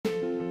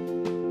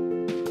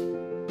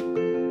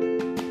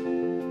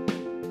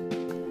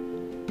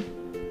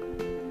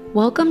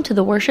Welcome to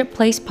the Worship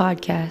Place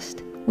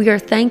podcast. We are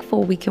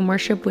thankful we can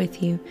worship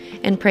with you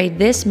and pray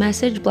this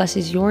message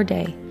blesses your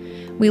day.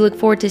 We look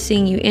forward to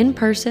seeing you in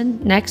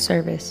person next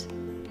service. How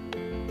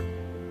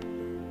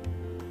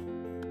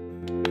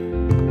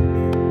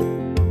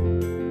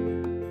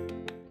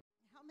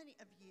many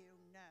of you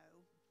know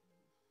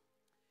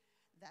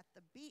that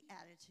the be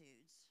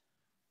attitudes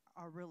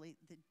are really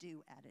the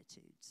do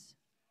attitudes?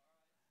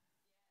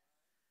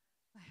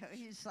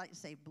 You just like to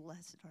say,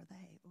 blessed are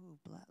they. Ooh,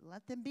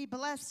 let them be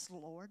blessed,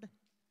 Lord.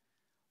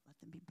 Let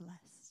them be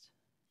blessed.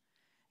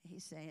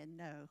 He's saying,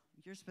 no,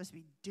 you're supposed to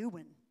be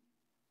doing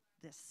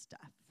this stuff.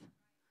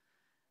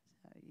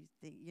 So you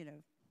think,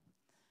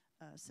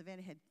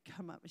 Savannah had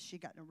come up, she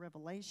got in a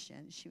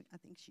revelation. I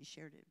think she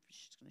shared it.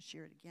 She's going to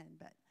share it again,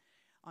 but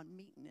on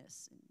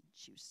meekness, and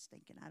she was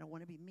thinking, I don't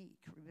want to be meek.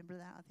 Remember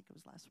that? I think it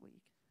was last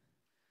week.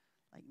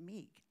 Like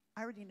meek.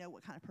 I already know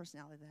what kind of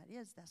personality that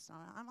is.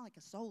 I'm like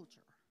a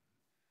soldier.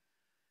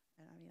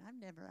 And I've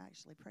never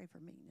actually prayed for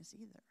meekness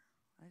either.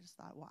 I just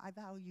thought, well, I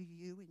value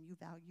you and you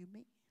value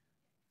me.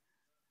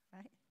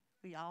 Right?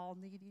 We all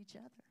need each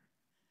other.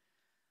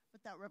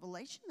 But that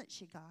revelation that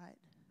she got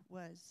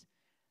was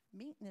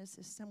meekness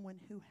is someone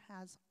who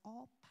has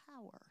all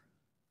power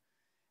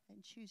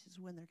and chooses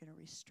when they're going to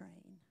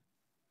restrain.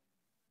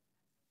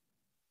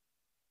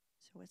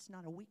 So it's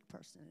not a weak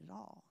person at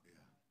all. Yeah.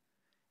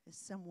 It's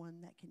someone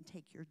that can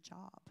take your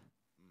job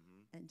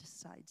and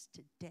decides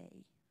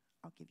today,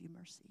 I'll give you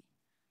mercy.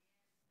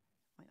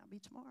 Might not be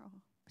tomorrow,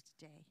 but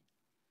today,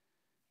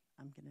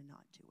 I'm going to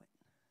not do it.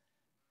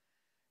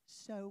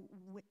 So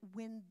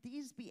when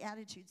these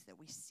beatitudes that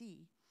we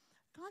see,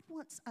 God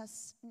wants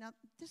us, now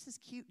this is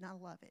cute and I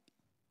love it,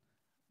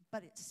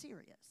 but it's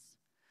serious.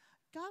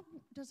 God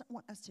doesn't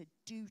want us to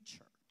do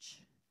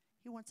church.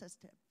 He wants us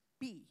to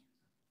be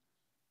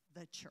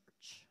the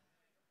church.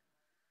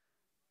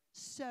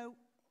 So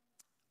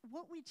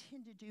what we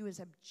tend to do is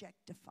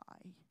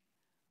objectify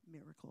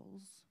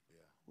miracles.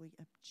 We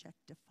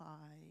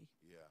objectify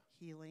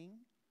healing.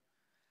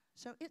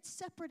 So it's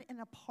separate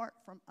and apart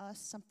from us,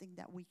 something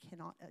that we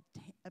cannot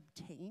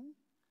obtain,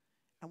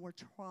 and we're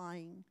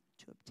trying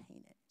to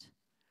obtain it.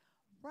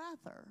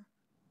 Rather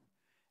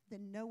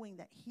than knowing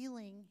that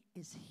healing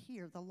is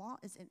here, the law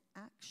is in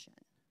action,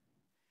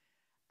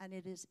 and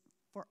it is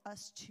for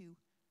us to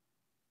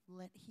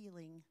let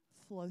healing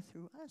flow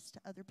through us to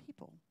other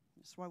people.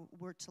 That's why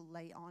we're to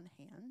lay on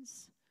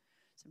hands.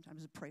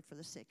 Sometimes it's pray for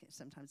the sick,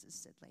 sometimes it's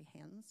said lay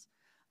hands.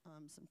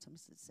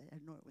 Sometimes it's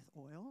anoint with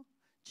oil.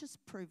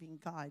 Just proving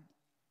God,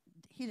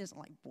 he doesn't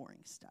like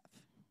boring stuff.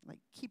 Like,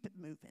 keep it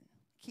moving.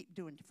 Keep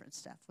doing different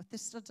stuff. If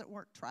this doesn't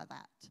work, try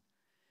that.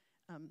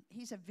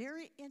 He's a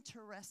very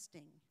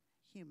interesting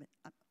human.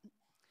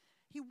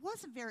 He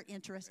was a very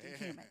interesting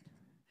human.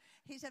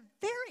 He's a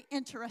very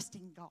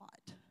interesting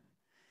God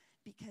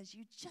because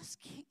you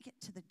just can't get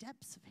to the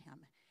depths of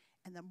him.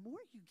 And the more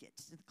you get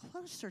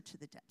closer to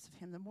the depths of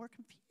him, the more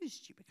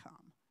confused you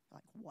become.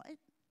 Like, what?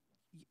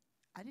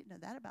 I didn't know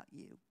that about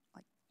you.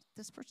 Like,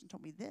 this person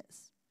told me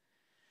this.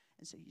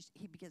 And so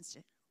he begins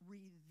to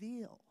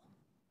reveal.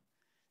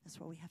 That's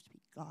why we have to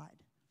be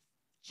God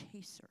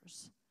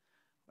chasers.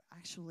 We're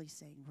actually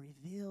saying,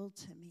 reveal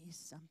to me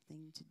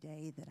something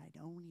today that I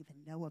don't even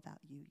know about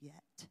you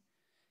yet.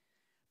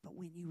 But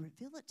when you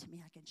reveal it to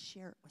me, I can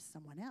share it with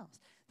someone else.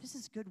 This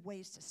is good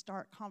ways to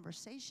start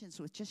conversations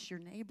with just your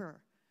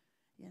neighbor.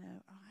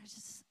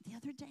 The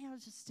other day I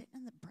was just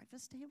sitting at the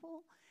breakfast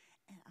table,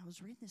 and I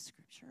was reading this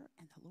scripture,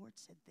 and the Lord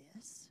said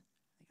this.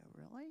 I go,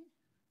 really?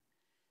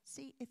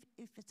 See, if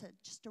it's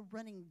just a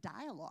running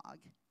dialogue,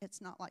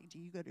 it's not like, do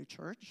you go to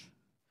church?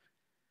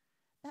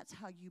 That's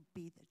how you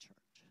be the church.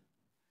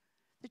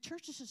 The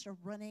church is just a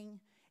running,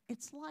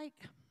 it's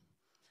like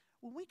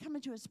when we come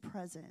into his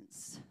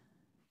presence,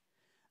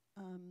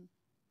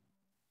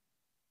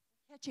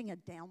 catching a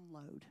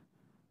download.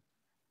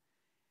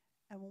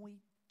 And when we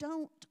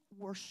don't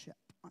worship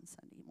on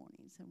Sunday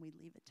mornings and we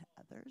leave it to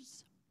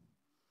others,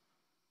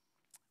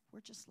 we're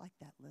just like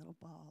that little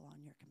ball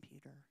on your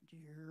computer.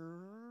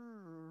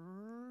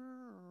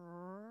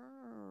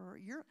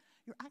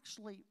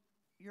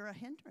 You're a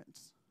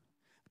hindrance.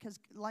 Because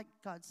like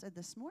God said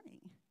this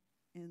morning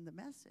in the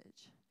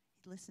message,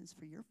 he listens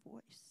for your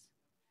voice.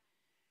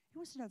 He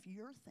wants to know if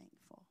you're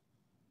thankful.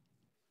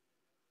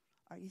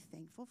 Are you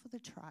thankful for the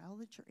trial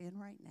that you're in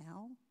right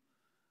now?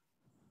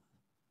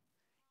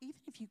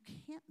 Even if you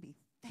can't be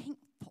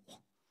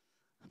thankful,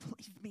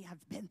 believe me,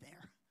 I've been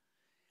there.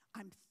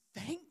 I'm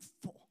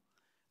thankful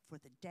for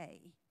the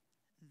day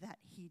that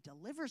he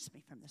delivers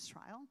me from this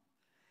trial,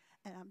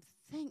 and I'm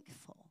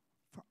thankful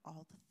for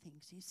all the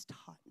things he's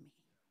taught me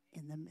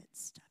in the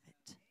midst of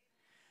it.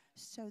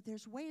 So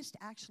there's ways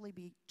to actually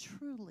be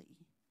truly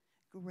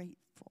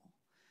grateful.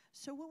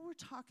 So what we're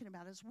talking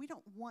about is we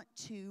don't want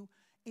to,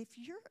 if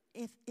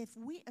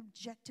we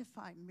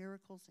objectify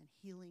miracles and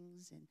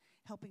healings and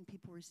helping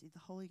people receive the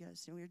Holy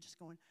Ghost, and we're just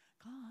going,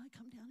 God,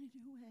 come down and do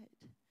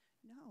it.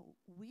 No,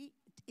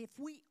 if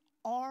we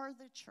are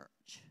the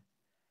church,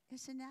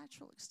 it's a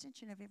natural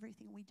extension of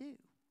everything we do.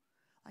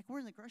 Like, we're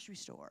in the grocery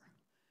store.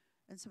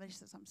 and somebody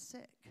says, I'm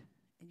sick,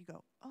 and you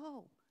go,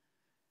 oh,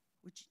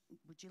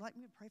 would you like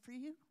me to pray for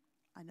you?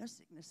 I know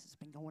sickness has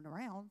been going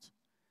around.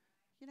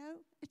 You know,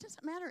 it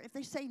doesn't matter if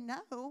they say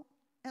no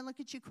and look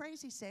at you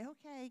crazy, say,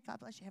 okay, God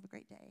bless you, have a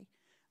great day.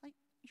 Like,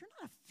 you're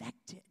not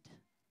affected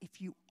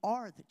if you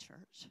are the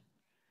church.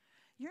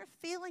 Your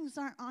feelings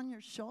aren't on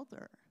your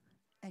shoulder,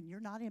 and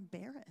you're not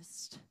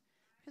embarrassed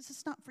because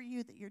it's not for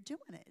you that you're doing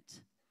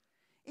it.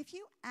 If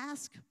you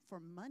ask for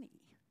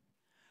money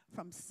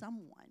from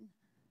someone,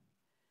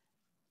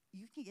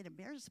 you can get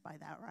embarrassed by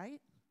that, right?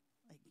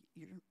 Like,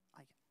 you're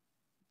like,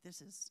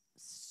 this is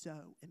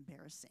so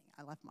embarrassing.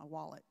 I left my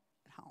wallet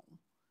at home,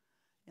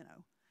 you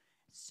know.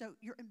 So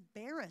you're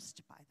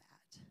embarrassed by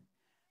that.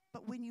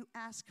 But when you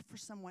ask for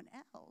someone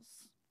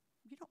else,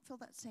 you don't feel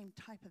that same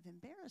type of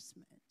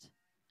embarrassment.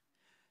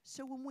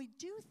 So when we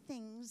do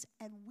things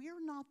and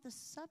we're not the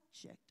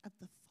subject of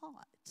the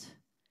thought,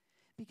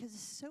 because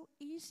it's so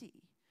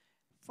easy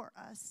for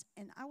us,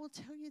 and I will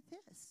tell you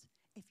this,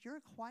 if you're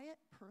a quiet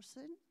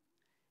person,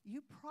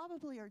 you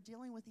probably are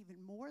dealing with even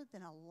more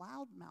than a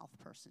loudmouth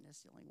person is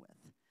dealing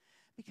with,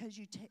 because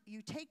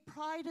you take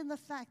pride in the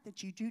fact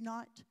that you do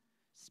not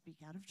speak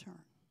out of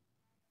turn.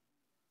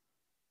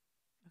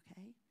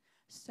 Okay?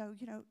 So,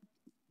 you know,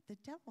 the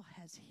devil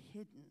has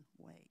hidden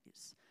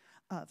ways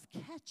of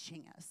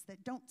catching us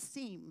that don't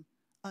seem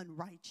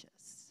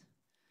unrighteous.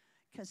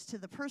 Because to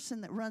the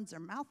person that runs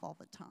their mouth all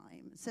the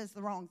time and says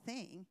the wrong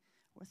thing,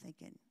 we're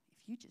thinking,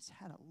 if you just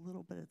had a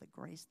little bit of the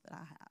grace that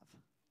I have,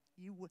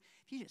 if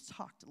you just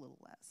talked a little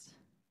less.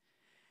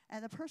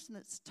 And the person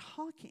that's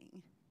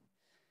talking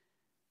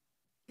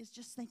is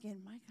just thinking,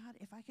 my God,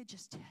 if I could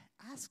just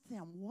ask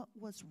them what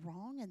was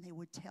wrong and they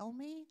would tell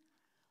me,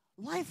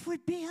 life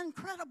would be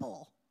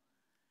incredible.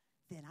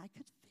 Then I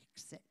could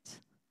fix it.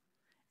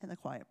 And the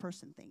quiet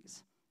person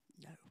thinks,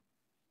 no,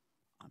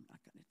 I'm not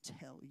going to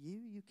tell you.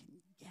 You can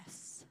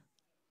guess.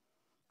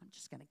 I'm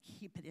just going to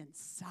keep it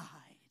inside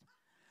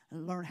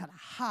and learn how to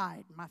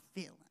hide my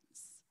feelings.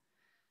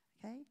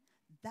 Okay?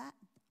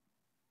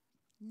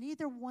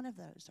 Neither one of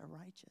those are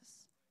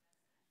righteous.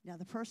 Now,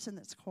 the person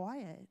that's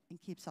quiet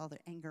and keeps all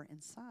their anger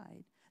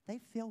inside, they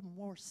feel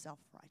more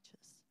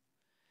self-righteous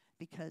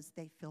because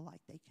they feel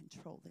like they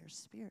control their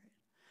spirit.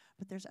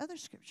 But there's other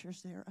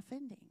scriptures that are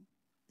offending.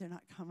 They're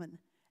not coming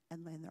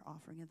and laying their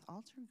offering at the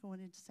altar and going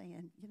in and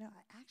saying, you know,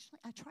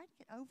 I tried to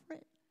get over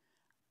it,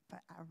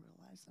 but I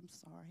realized I'm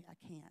sorry,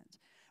 I can't.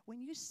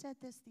 When you said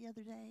this the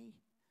other day,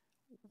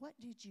 what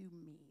did you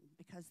mean?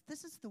 Because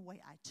this is the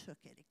way I took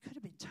it. It could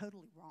have been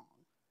totally wrong.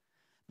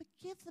 But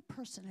give the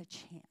person a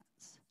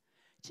chance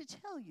to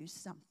tell you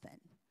something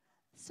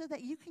so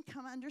that you can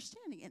come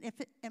understanding. And if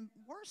it, in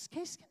worst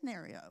case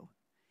scenario,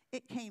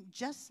 it came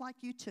just like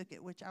you took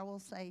it, which I will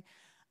say,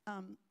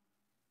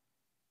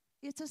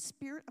 it's a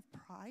spirit of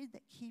pride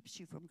that keeps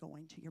you from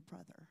going to your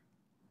brother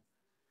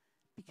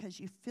because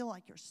you feel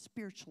like you're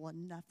spiritual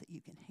enough that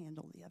you can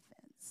handle the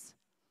offense.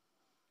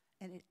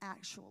 And it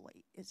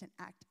actually is an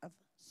act of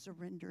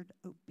surrendered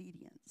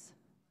obedience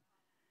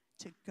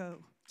to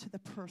go to the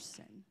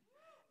person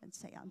and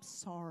say, I'm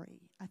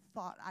sorry. I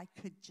thought I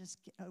could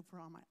just get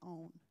over on my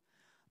own.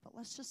 But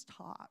let's just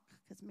talk,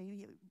 because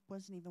maybe it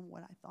wasn't even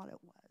what I thought it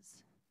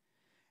was.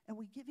 And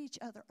we give each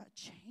other a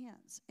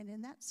chance. And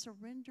in that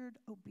surrendered,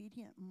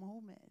 obedient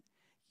moment,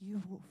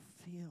 you will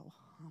feel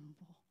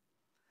humble.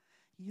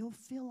 You'll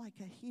feel like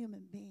a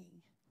human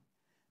being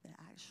that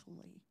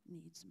actually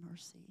needs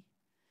mercy.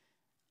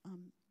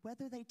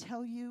 Whether they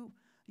tell you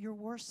your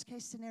worst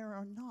case scenario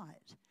or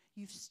not,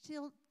 you've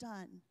still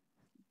done.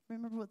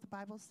 Remember what the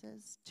Bible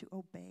says? To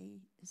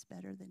obey is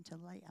better than to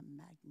lay a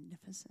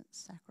magnificent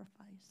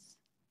sacrifice.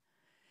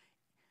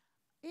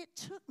 It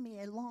took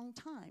me a long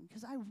time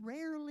because I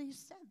rarely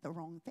said the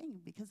wrong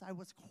thing because I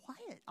was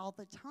quiet all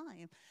the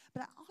time.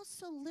 But I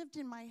also lived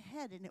in my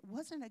head, and it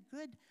wasn't a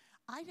good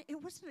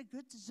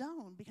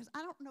zone because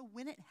I don't know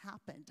when it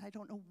happened. I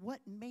don't know what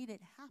made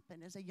it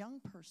happen as a young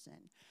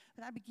person.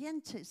 But I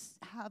began to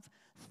have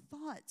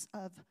thoughts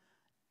of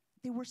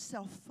they were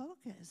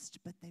self-focused,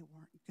 but they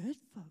weren't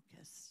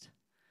good-focused.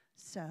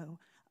 So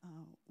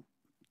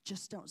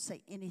just don't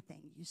say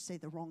anything. You say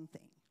the wrong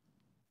thing.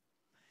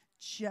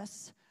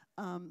 Just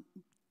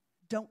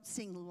don't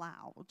sing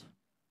loud.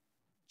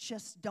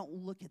 Just don't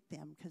look at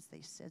them because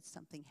they said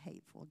something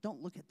hateful.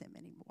 Don't look at them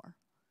anymore.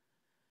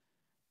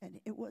 And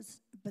it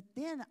was, but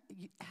then,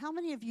 how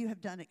many of you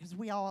have done it? Because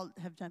we all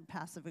have done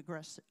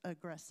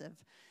passive-aggressive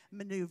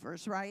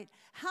maneuvers, right?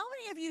 How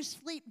many of you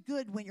sleep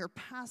good when you're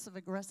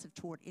passive-aggressive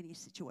toward any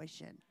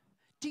situation?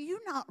 Do you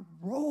not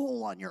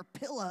roll on your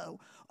pillow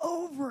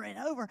over and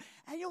over,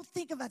 and you'll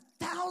think of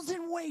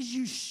 1,000 ways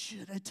you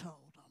should have told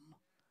them?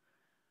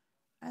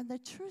 And the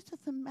truth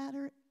of the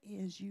matter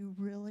is you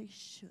really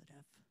should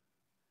have.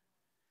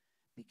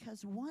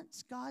 Because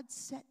once God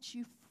sets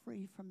you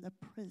free from the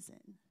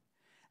prison,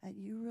 and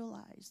you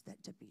realize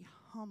that to be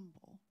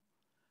humble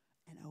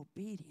and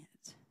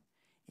obedient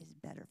is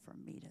better for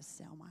me to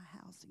sell my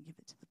house and give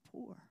it to the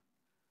poor.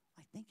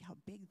 I think how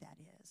big that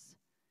is.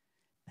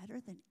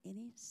 Better than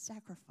any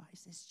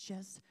sacrifice is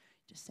just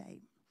to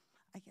say,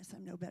 I guess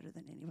I'm no better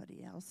than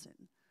anybody else.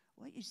 And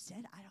what you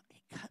said,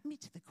 it cut me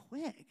to the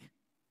quick.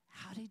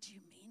 How did you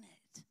mean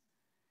it?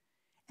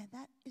 And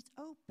that is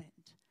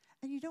opened.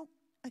 And you don't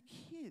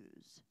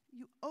accuse.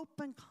 You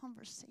open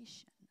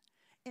conversation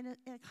in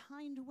a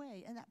kind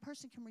way, and that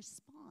person can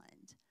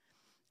respond.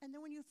 And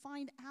then when you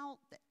find out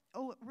that,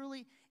 oh, it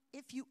really,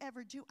 if you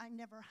ever do, I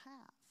never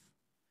have.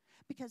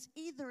 Because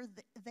either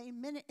they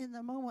meant it in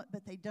the moment,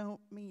 but they don't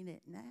mean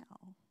it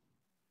now.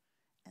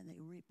 And they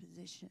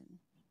reposition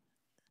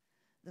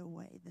the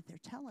way that they're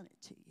telling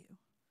it to you.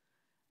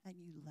 And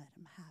you let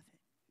them have it.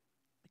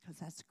 Because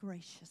that's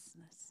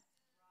graciousness.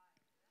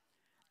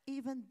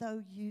 Even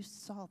though you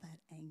saw that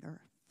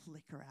anger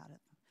flicker out of them,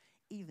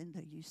 even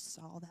though you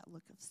saw that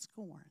look of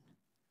scorn,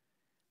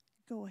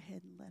 go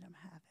ahead and let them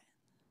have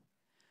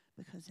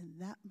it. Because in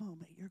that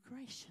moment, you're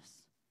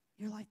gracious.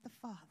 You're like the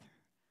Father.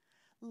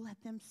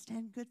 Let them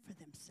stand good for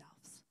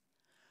themselves.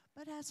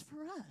 But as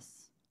for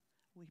us,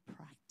 we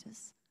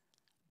practice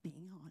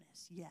being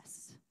honest.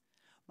 Yes,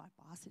 my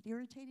boss had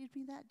irritated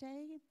me that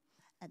day,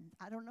 and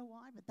I don't know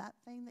why, but that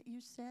thing that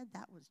you said,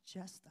 that was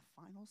just the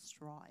final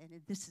straw, and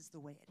this is the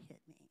way it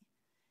hit me.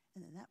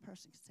 And then that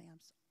person could say,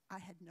 I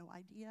had no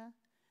idea.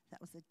 That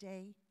was the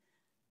day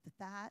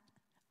that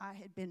I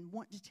had been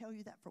wanting to tell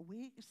you that for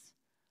weeks,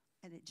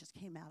 and it just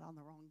came out on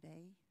the wrong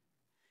day.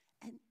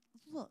 And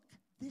look,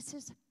 this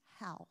is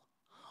how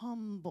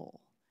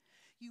humble.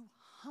 You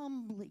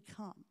humbly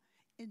come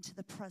into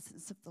the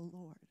presence of the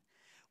Lord.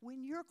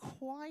 When you're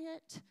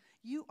quiet,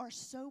 you are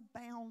so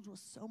bound with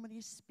so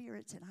many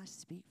spirits, and I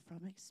speak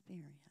from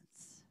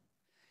experience.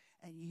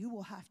 And you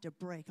will have to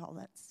break all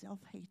that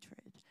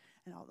self-hatred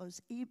and all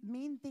those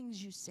mean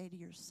things you say to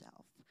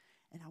yourself.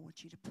 And I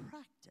want you to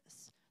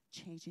practice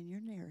changing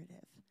your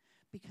narrative,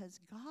 because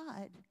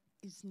God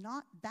is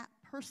not that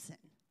person.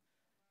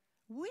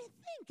 We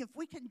think if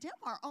we condemn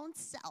our own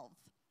self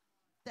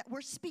that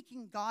we're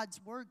speaking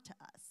God's word to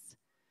us.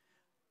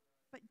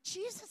 But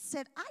Jesus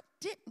said, I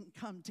didn't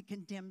come to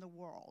condemn the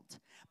world.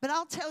 But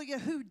I'll tell you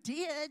who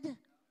did.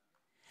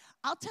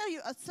 I'll tell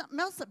you something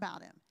else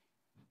about him.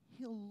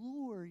 He'll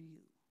lure you.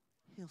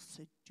 He'll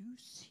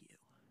seduce you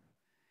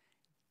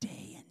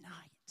day and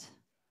night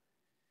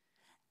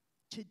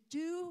to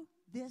do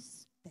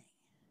this thing.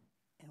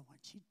 And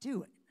once you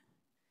do it,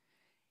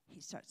 he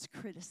starts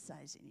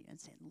criticizing you and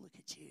saying, look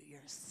at you,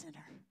 you're a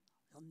sinner.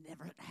 You'll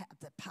never have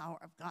the power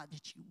of God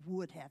that you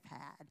would have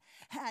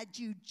had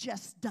you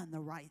just done the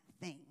right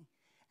thing.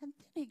 And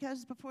then he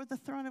goes before the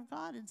throne of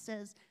God and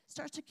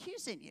starts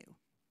accusing you.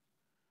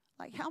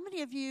 Like, how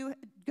many of you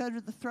go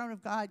to the throne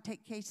of God,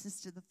 take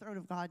cases to the throne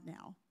of God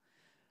now?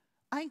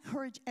 I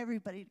encourage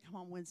everybody to come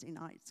on Wednesday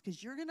nights,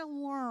 because you're going to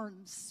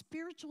learn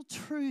spiritual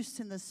truths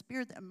in the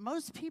spirit that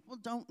most people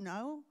don't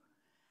know,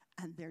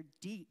 and they're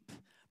deep.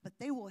 But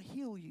they will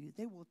heal you.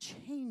 They will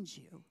change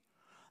you.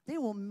 They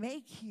will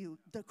make you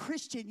the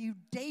Christian you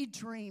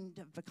daydreamed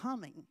of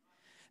becoming,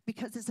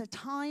 because it's a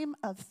time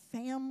of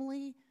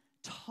family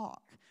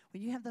talk.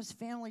 When you have those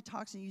family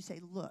talks and you say,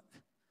 look,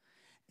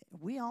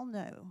 we all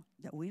know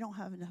that we don't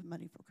have enough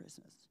money for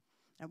Christmas,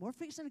 and we're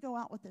fixing to go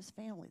out with this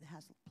family that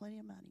has plenty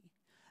of money.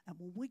 And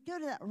when we go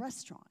to that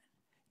restaurant,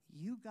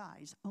 you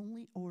guys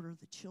only order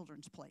the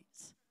children's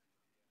plates.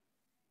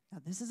 Now,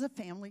 this is a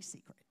family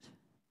secret.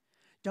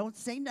 Don't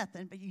say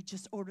nothing, but you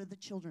just order the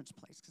children's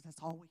plates, because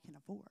that's all we can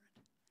afford.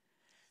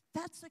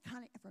 That's the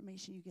kind of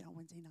information you get on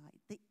Wednesday night.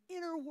 The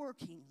inner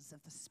workings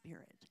of the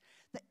Spirit.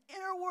 The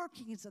inner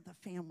workings of the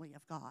family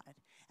of God.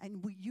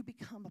 And you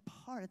become a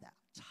part of that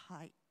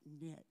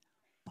tight-knit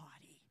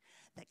body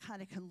that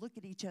kind of can look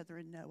at each other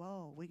and know,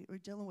 oh, we're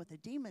dealing with a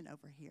demon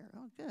over here.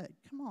 Oh, good.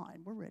 Come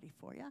on. We're ready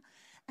for you.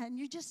 And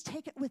you just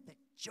take it with the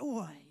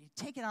joy. You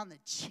take it on the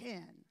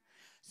chin.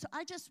 So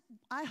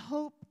I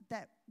hope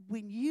that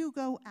when you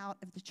go out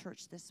of the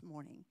church this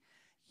morning,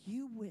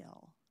 you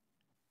will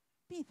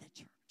be the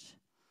church.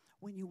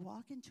 When you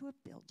walk into a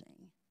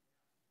building,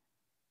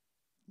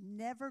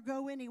 never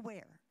go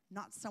anywhere,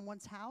 not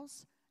someone's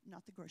house,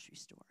 not the grocery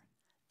store,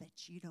 that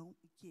you don't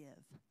give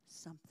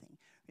something.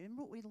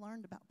 Remember what we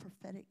learned about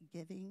prophetic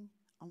giving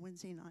on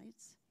Wednesday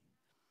nights?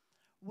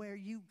 Where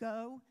you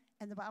go,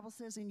 and the Bible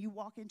says, and you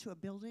walk into a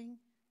building,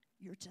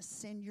 you're to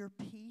send your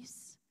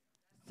peace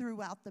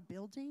throughout the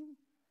building.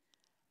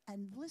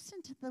 And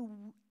listen to the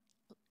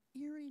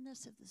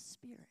eeriness of the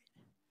Spirit.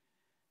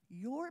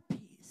 Your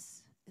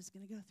peace is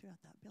going to go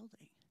throughout that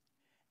building.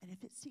 And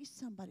if it sees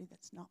somebody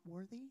that's not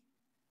worthy,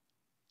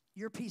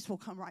 your peace will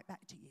come right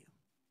back to you.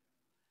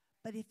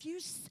 But if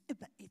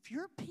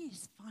your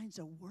peace finds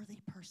a worthy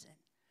person,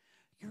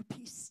 your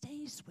peace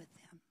stays with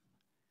them.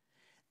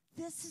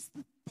 This is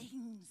the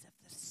things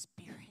of the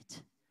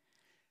Spirit.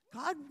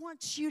 God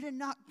wants you to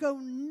not go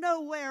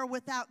nowhere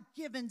without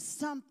giving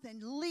something,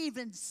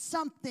 leaving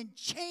something,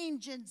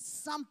 changing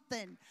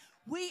something.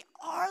 We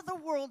are the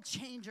world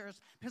changers,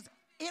 because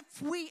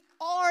if we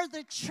are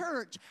the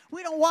church,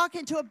 we don't walk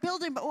into a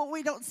building, but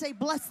we don't say,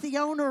 bless the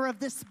owner of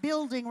this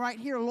building right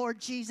here, Lord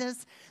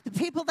Jesus. The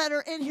people that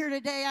are in here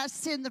today, I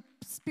send the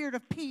spirit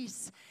of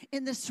peace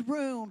in this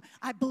room.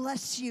 I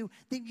bless you.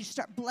 Then you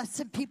start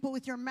blessing people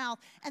with your mouth.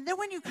 And then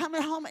when you come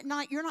at home at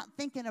night, you're not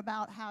thinking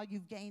about how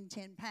you've gained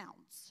 10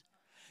 pounds.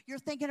 You're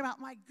thinking about,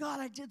 my God,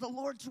 I did the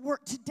Lord's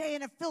work today,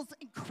 and it feels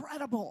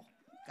incredible.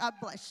 God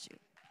bless you.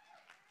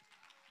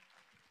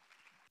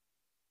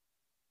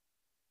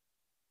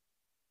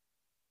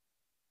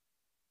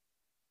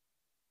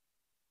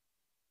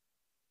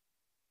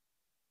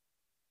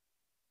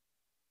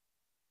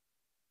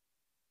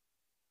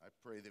 I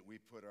pray that we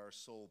put our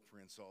soul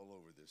prints all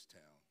over this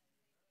town,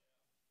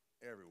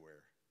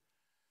 everywhere.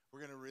 We're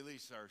going to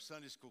release our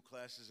Sunday school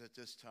classes at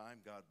this time.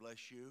 God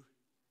bless you.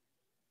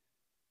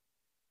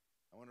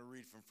 I want to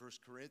read from 1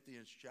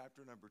 Corinthians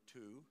chapter number 2,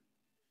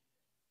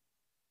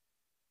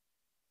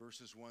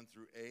 verses 1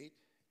 through 8.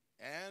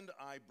 And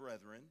I,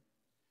 brethren,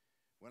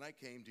 when I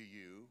came to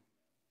you,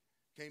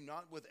 came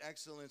not with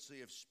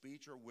excellency of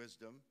speech or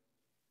wisdom,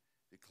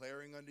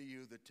 declaring unto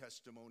you the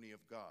testimony of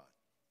God.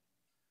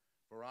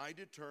 For I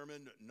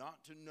determined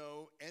not to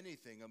know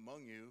anything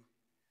among you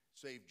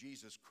save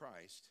Jesus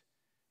Christ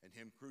and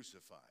him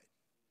crucified.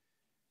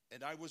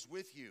 And I was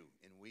with you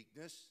in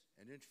weakness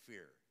and in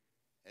fear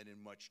and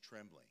in much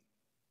trembling.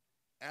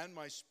 And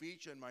my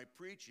speech and my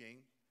preaching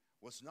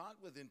was not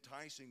with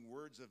enticing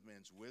words of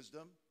men's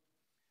wisdom,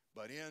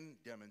 but in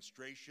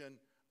demonstration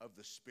of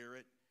the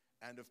Spirit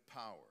and of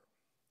power,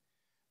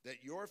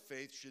 that your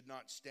faith should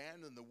not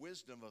stand in the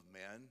wisdom of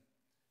men,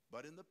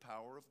 but in the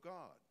power of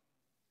God.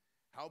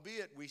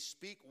 Howbeit we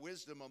speak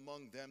wisdom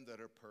among them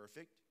that are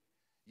perfect,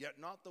 yet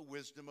not the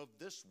wisdom of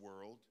this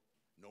world,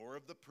 nor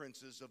of the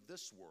princes of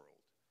this world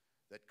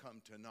that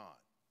come to naught.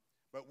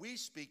 But we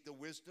speak the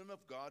wisdom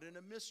of God in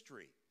a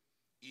mystery,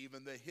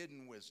 even the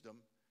hidden wisdom,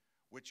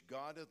 which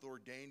God hath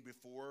ordained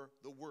before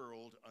the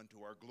world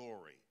unto our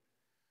glory,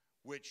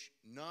 which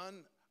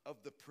none of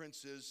the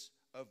princes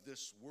of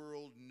this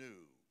world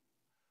knew.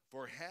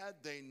 For had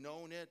they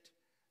known it,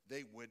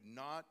 they would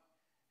not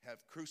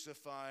have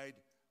crucified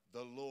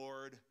the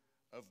Lord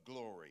of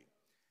glory.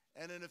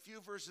 And in a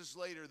few verses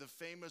later, the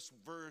famous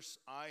verse,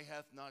 eye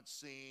hath not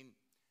seen,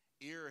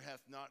 ear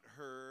hath not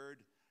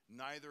heard,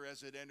 neither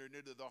has it entered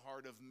into the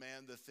heart of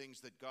man the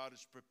things that God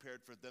has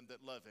prepared for them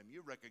that love him.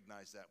 You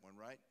recognize that one,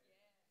 right?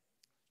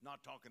 Yeah.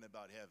 Not talking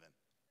about heaven.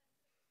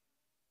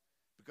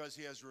 Because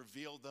he has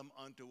revealed them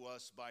unto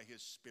us by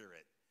his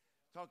Spirit.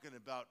 Talking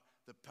about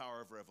the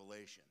power of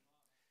revelation.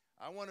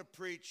 I want to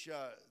preach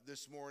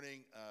this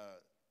morning.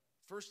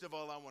 First of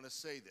all, I want to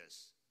say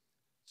this,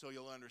 so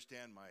you'll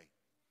understand my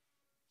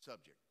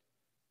subject.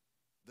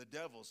 The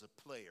devil's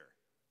a player.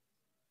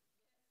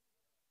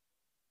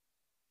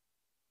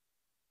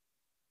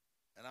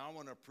 And I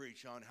want to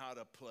preach on how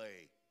to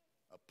play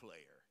a player.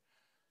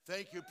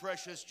 Thank you,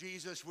 precious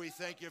Jesus. We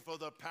thank you for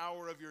the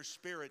power of your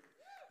Spirit.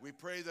 We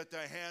pray that the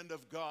hand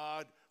of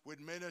God would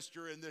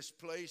minister in this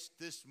place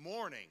this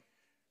morning.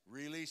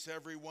 Release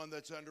everyone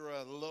that's under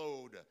a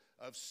load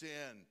of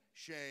sin,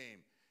 shame,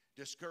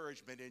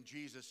 discouragement. In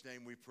Jesus'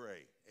 name we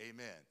pray.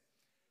 Amen.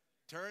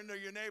 Turn to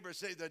your neighbor,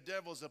 say, the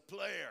devil's a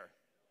player.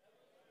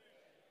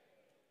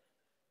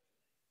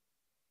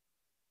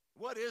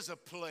 What is a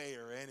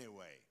player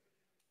anyway?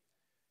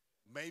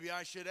 Maybe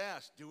I should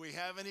ask, do we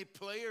have any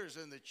players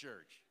in the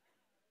church?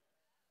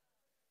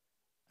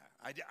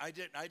 I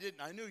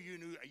knew you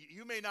knew.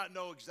 You may not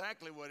know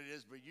exactly what it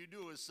is, but you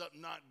knew it was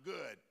something not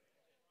good.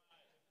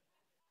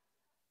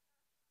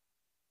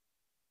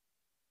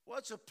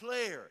 What's a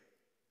player?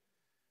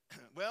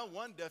 Well,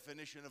 one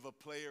definition of a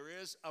player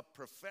is a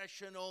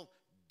professional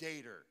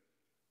dater.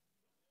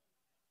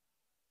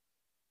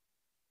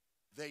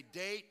 They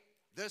date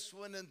this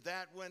one and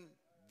that one.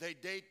 They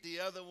date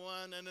the other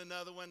one and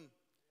another one.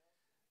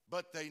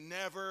 But they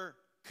never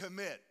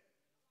commit.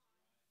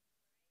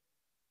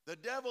 The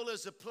devil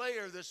is a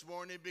player this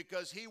morning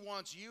because he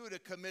wants you to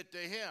commit to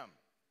him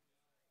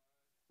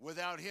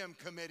without him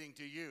committing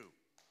to you.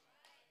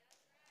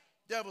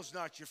 Devil's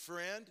not your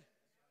friend.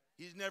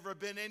 He's never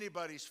been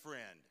anybody's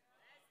friend.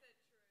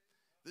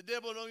 The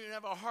devil don't even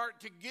have a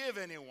heart to give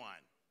anyone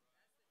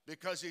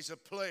because he's a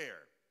player.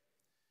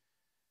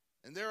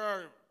 And there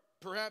are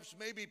perhaps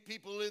maybe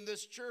people in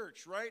this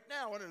church right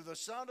now under the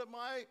sound of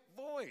my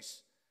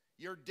voice.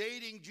 You're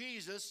dating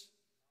Jesus,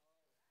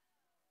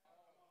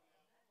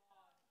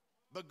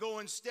 but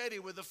going steady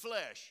with the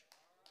flesh.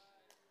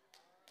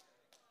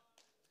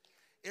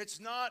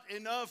 It's not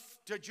enough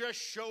to just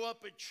show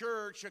up at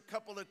church a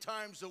couple of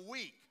times a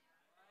week.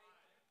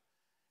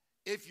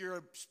 If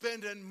you're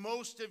spending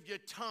most of your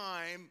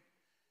time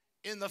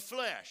in the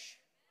flesh.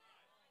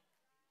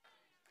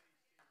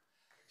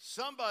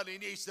 Somebody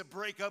needs to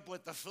break up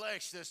with the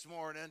flesh this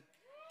morning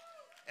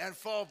and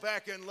fall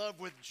back in love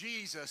with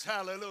Jesus.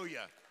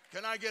 Hallelujah.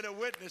 Can I get a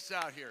witness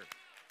out here?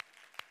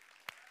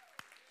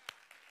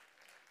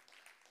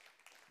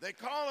 They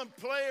call them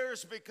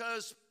players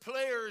because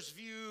players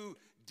view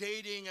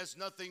dating as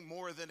nothing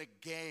more than a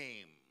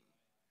game.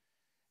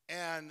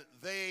 and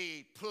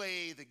they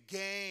play the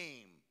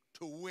game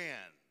to win.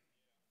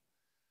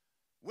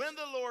 When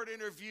the Lord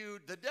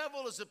interviewed, the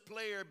devil is a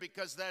player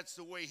because that's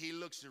the way he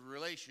looks at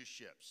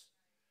relationships.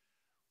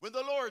 When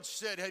the Lord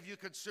said, have you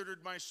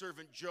considered my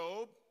servant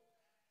Job?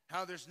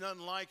 How there's none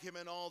like him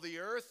in all the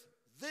earth?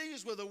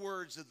 These were the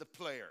words of the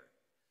player.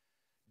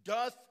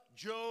 Doth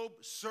Job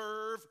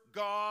serve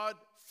God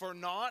for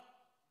naught?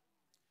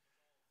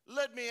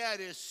 Let me add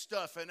his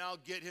stuff and I'll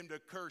get him to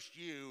curse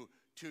you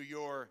to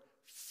your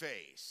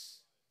face.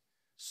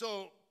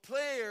 So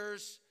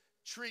players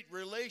treat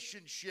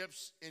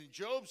relationships, in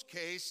Job's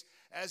case,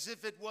 as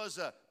if it was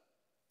a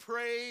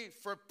pray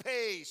for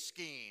pay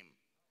scheme.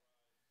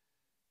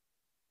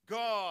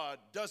 God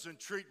doesn't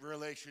treat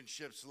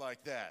relationships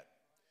like that.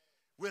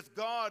 With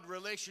God,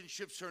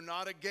 relationships are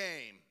not a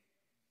game.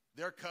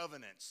 They're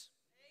covenants.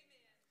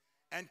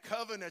 Amen. And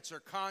covenants are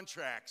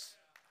contracts.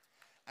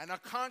 And a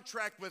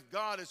contract with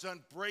God is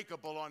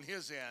unbreakable on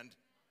his end.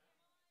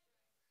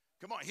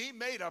 Come on, he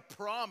made a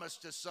promise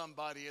to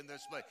somebody in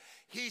this place.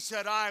 He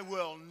said, I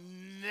will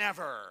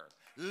never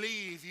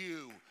leave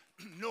you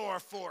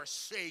nor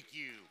forsake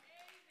you.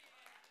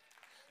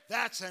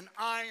 That's an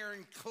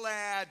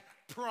ironclad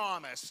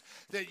promise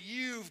that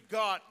you've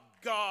got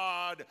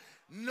God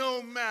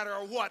no matter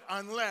what,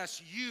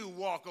 unless you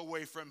walk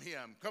away from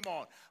him. Come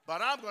on,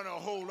 but I'm going to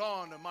hold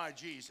on to my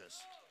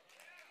Jesus.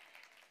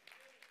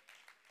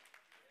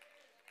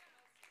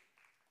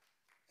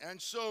 And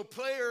so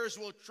players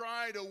will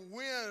try to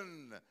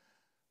win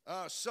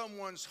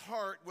someone's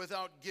heart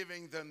without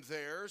giving them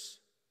theirs.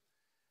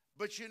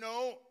 But you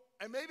know,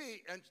 and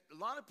a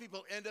lot of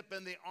people end up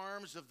in the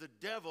arms of the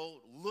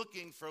devil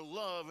looking for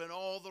love in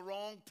all the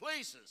wrong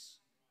places.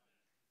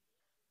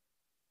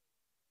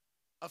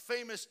 A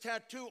famous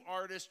tattoo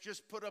artist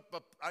just put up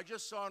I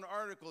just saw an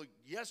article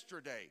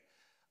yesterday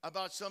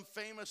about some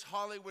famous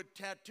Hollywood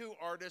tattoo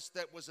artist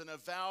that was an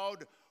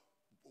avowed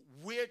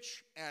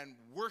witch and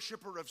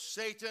worshiper of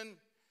Satan.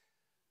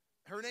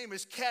 Her name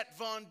is Kat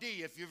Von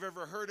D. If you've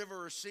ever heard of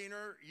her or seen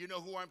her, you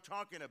know who I'm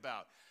talking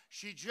about.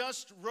 She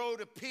just wrote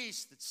a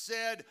piece that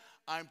said,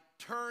 I'm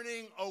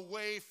turning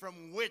away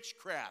from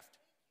witchcraft.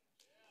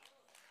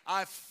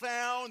 I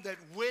found that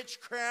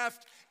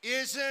witchcraft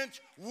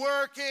isn't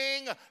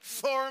working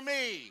for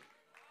me.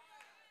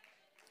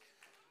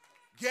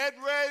 Get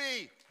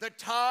ready. The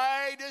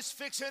tide is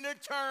fixing to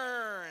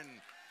turn.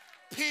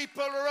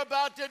 People are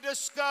about to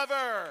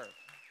discover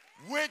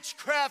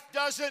witchcraft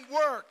doesn't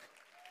work.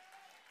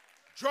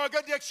 Drug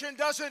addiction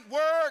doesn't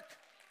work.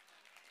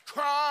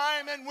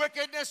 Crime and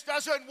wickedness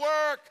doesn't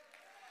work.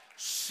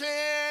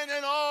 Sin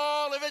in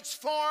all of its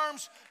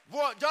forms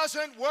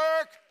doesn't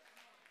work.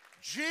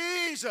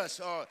 Jesus,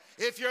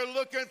 if you're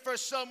looking for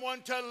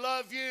someone to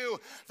love you,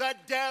 the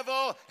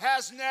devil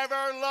has never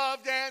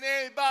loved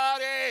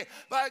anybody,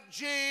 but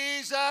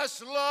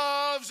Jesus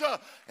loves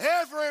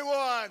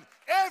everyone,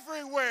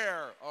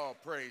 everywhere. Oh,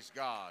 praise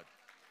God.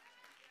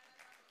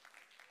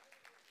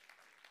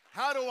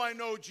 How do I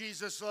know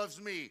Jesus loves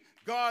me?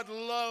 God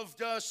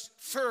loved us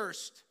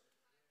first.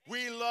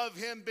 We love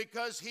him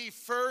because he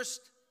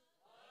first.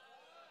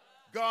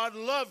 God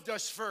loved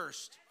us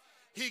first.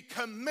 He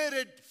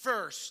committed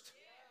first.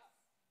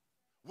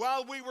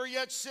 While we were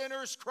yet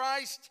sinners,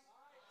 Christ,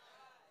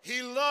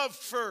 he loved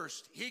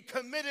first. He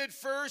committed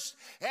first,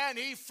 and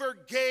he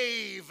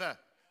forgave.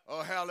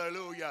 Oh,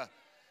 hallelujah.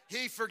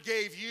 He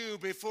forgave you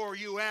before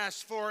you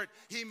asked for it.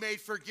 He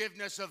made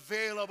forgiveness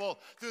available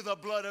through the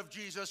blood of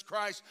Jesus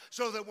Christ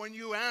so that when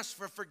you ask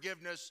for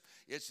forgiveness,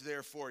 it's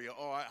there for you.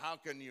 Oh, how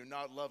can you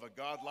not love a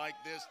God like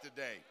this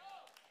today?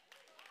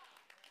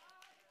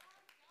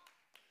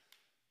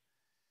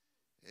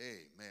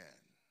 Amen.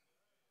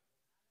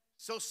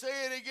 So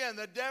say it again.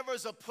 The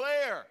devil's a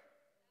player.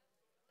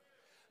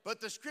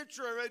 But the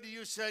scripture I read to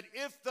you said,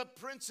 if the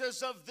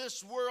princes of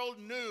this world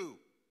knew,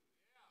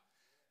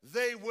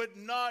 they would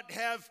not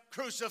have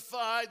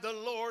crucified the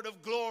Lord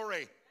of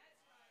glory.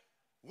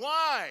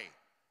 Why?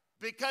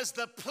 Because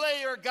the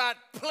player got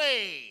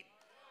played.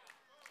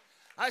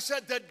 I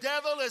said the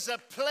devil is a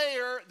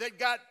player that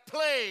got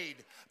played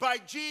by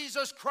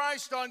Jesus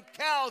Christ on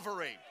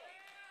Calvary.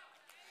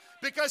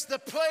 Because the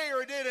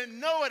player didn't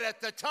know it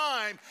at the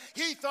time.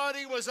 He thought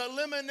he was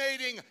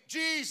eliminating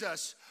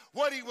Jesus.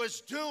 What he was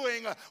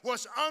doing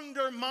was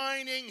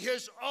undermining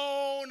his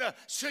own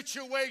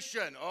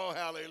situation. Oh,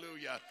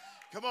 hallelujah.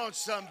 Come on,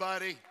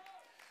 somebody.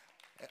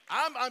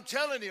 I'm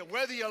telling you,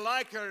 whether you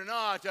like it or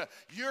not,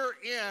 you're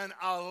in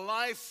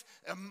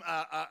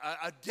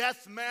a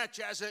death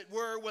match, as it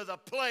were, with a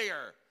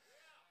player.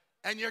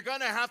 And you're going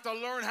to have to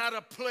learn how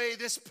to play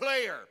this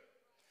player.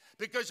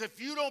 Because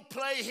if you don't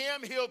play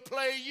him, he'll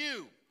play you.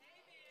 Amen.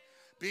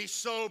 Be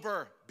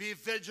sober, be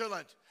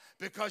vigilant,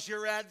 because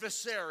your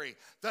adversary,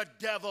 the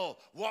devil,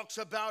 walks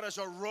about as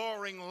a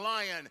roaring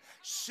lion,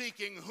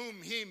 seeking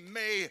whom he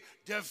may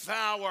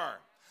devour.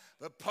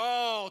 But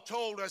Paul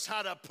told us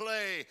how to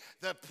play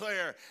the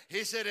player.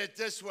 He said it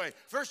this way.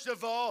 First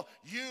of all,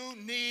 you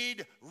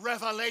need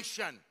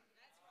revelation.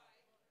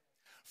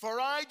 For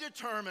I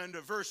determined,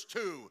 verse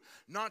 2,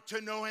 not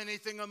to know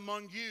anything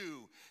among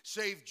you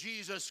save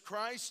Jesus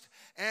Christ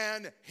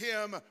and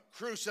him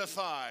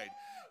crucified.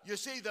 You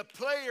see, the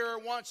player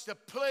wants to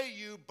play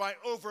you by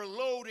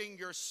overloading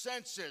your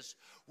senses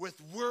with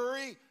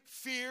worry,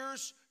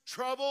 fears,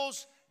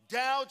 troubles,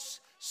 doubts,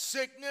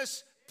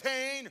 sickness,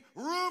 pain,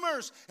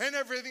 rumors, and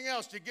everything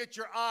else to get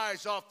your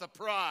eyes off the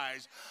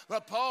prize.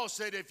 But Paul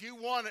said, if you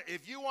want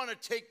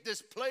to take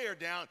this player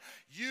down,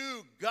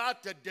 you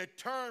got to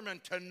determine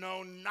to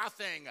know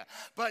nothing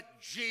but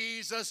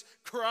Jesus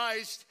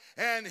Christ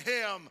and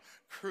him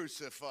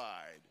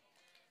crucified.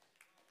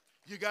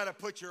 You got to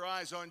put your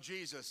eyes on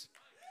Jesus.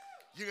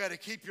 You got to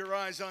keep your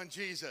eyes on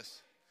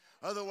Jesus.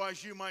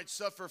 Otherwise, you might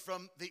suffer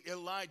from the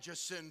Elijah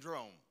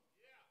syndrome.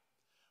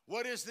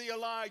 What is the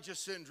Elijah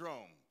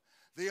syndrome?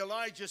 The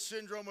Elijah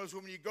syndrome is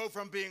when you go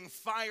from being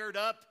fired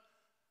up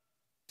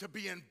to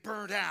being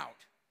burnt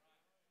out.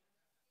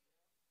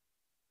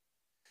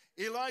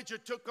 Elijah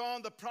took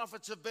on the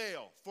prophets of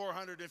Baal,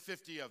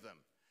 450 of them.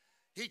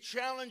 He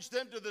challenged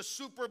them to the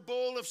Super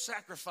Bowl of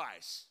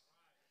sacrifice.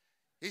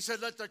 He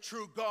said, let the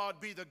true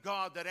God be the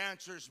God that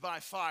answers by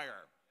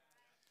fire.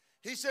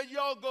 He said,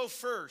 y'all go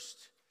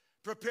first.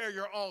 Prepare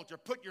your altar,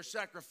 put your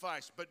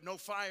sacrifice, but no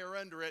fire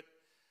under it.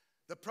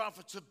 The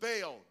prophets of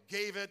Baal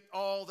gave it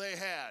all they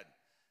had.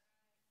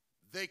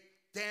 They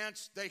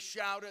danced, they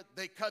shouted,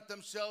 they cut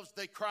themselves,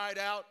 they cried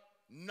out.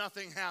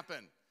 Nothing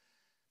happened.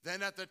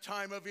 Then at the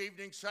time of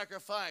evening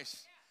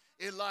sacrifice,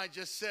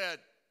 Elijah said,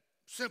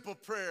 simple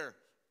prayer,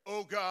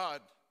 oh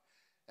God.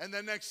 And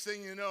the next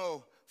thing you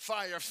know,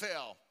 fire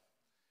fell.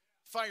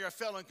 Fire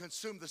fell and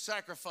consumed the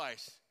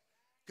sacrifice,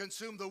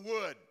 consumed the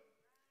wood,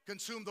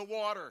 consumed the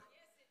water,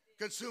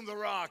 consumed the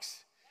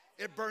rocks.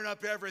 It burned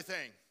up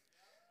everything.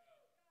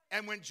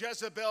 And when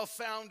Jezebel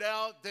found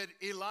out that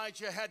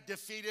Elijah had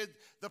defeated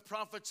the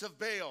prophets of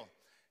Baal,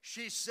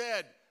 she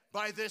said,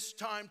 by this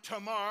time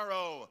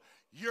tomorrow,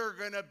 you're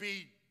going to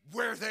be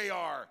where they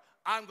are.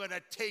 I'm going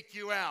to take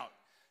you out.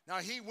 Now,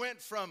 he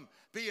went from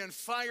being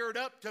fired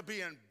up to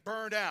being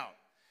burned out.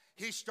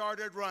 He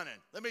started running.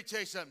 Let me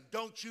tell you something.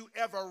 Don't you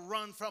ever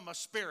run from a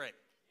spirit.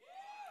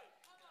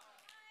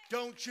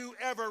 Don't you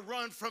ever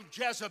run from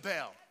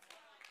Jezebel.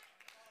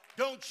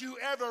 Don't you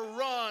ever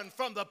run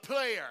from the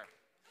player.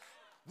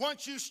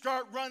 Once you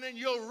start running,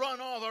 you'll run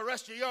all the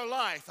rest of your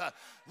life.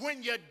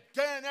 When you've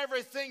done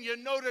everything you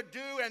know to do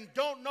and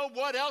don't know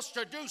what else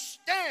to do,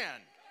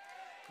 stand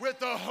with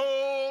the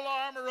whole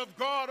armor of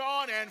God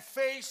on and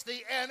face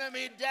the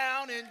enemy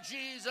down in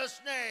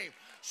Jesus' name.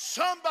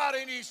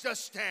 Somebody needs to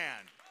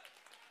stand.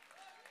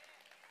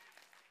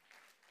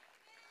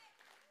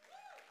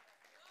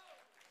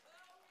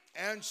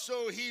 And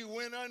so he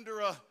went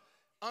under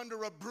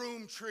a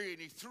broom tree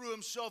and he threw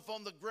himself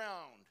on the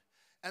ground.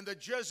 And the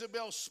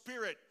Jezebel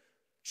spirit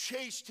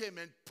chased him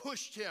and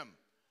pushed him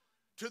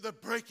to the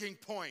breaking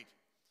point.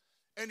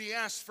 And he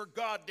asked for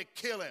God to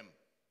kill him.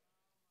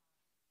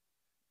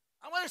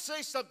 I want to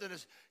say something.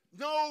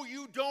 No,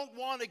 you don't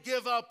want to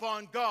give up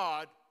on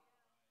God,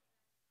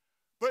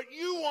 but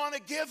you want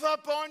to give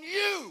up on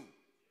you.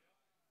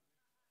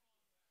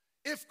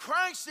 If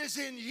Christ is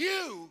in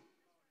you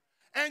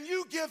and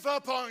you give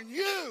up on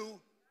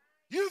you,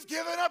 you've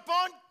given up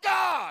on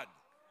God.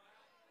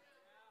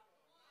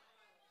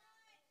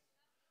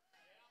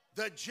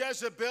 The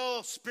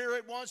Jezebel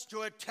spirit wants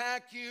to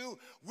attack you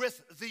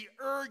with the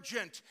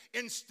urgent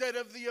instead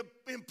of the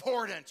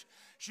important.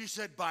 She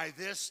said, by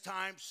this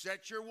time,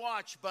 set your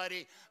watch,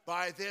 buddy.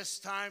 By this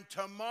time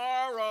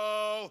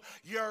tomorrow,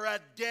 you're a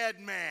dead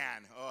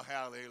man. Oh,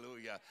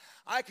 hallelujah.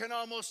 I can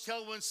almost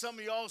tell when some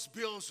of y'all's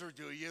bills are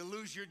due. You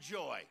lose your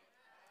joy.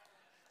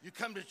 You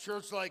come to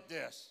church like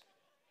this.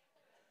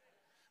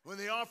 When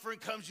the offering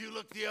comes, you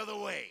look the other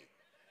way.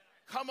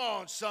 Come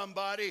on,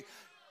 somebody.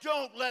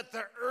 Don't let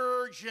the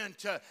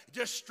urgent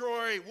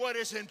destroy what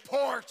is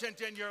important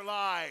in your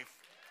life.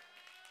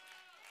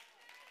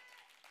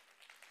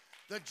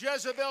 The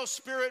Jezebel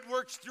spirit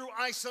works through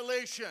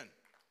isolation.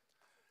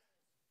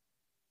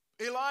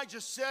 Elijah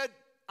said,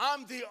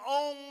 I'm the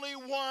only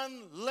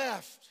one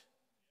left.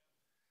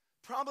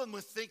 Problem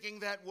with thinking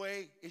that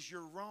way is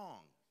you're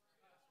wrong.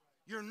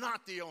 You're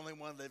not the only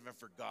one living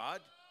for God.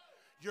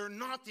 You're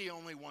not the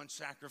only one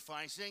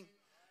sacrificing.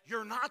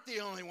 You're not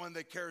the only one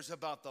that cares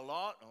about the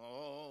law.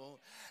 Oh.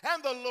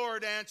 And the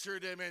Lord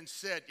answered him and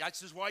said,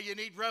 this is why you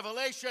need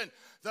revelation.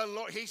 The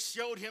Lord, he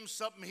showed him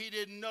something he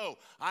didn't know.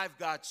 I've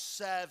got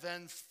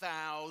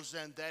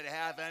 7,000 that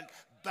haven't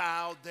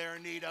bowed their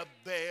knee to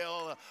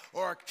Baal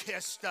or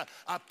kissed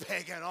a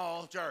pagan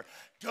altar.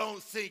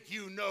 Don't think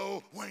you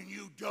know when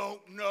you don't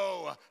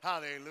know.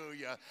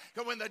 Hallelujah.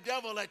 Because when the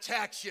devil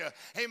attacks you,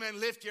 amen,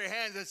 lift your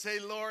hands and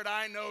say, Lord,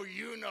 I know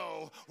you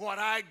know what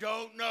I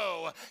don't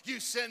know. You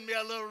send me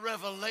a little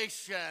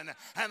revelation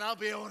and I'll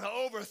be able to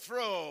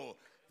overthrow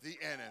the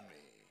enemy.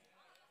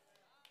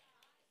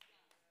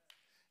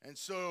 And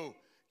so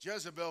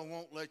Jezebel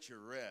won't let you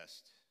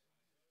rest.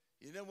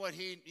 You know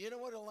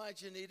what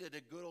Elijah needed?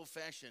 A good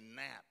old-fashioned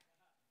nap.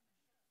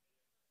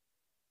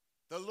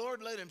 The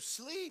Lord let him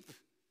sleep.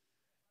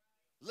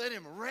 Let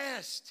him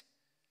rest.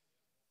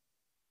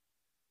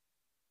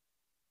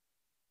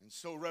 And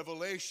so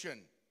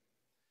revelation,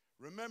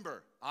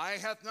 remember, eye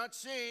hath not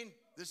seen,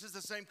 this is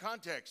the same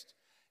context.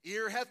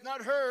 Ear hath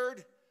not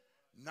heard,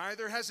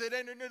 neither has it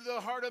entered into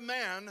the heart of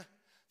man,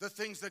 the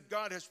things that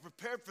God has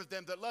prepared for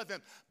them that love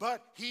him.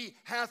 But he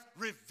hath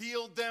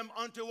revealed them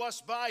unto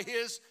us by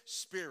his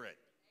Spirit.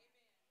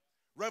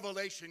 Amen.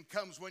 Revelation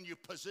comes when you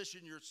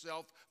position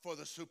yourself for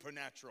the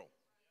supernatural.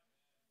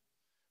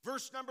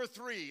 Verse number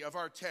 3 of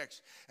our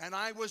text. And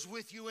I was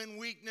with you in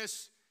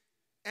weakness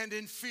and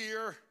in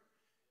fear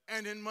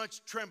and in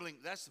much trembling.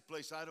 That's the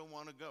place I don't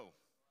want to go.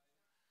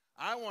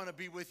 I want to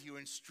be with you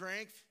in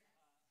strength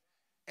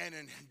and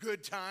in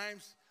good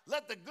times.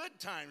 Let the good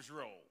times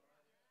roll.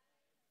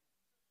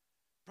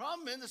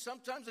 Problem is that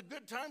sometimes the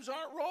good times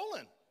aren't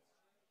rolling.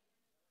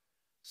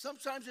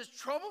 Sometimes it's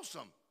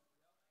troublesome.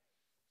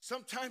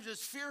 Sometimes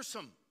it's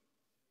fearsome.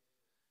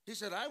 He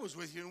said, I was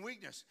with you in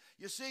weakness.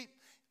 You see,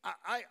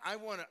 I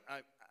want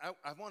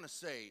to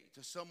say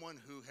to someone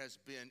who has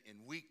been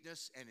in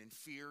weakness and in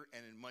fear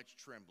and in much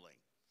trembling,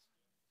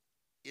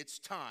 it's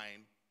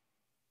time,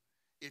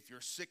 if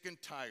you're sick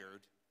and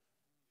tired,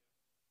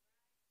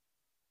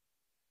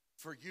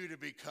 for you to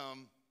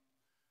become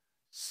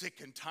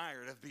sick and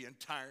tired of being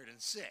tired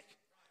and sick.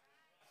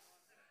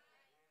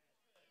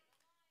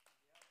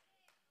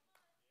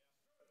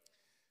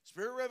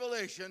 Spirit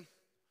revelation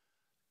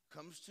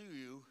comes to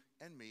you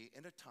and me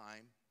in a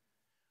time,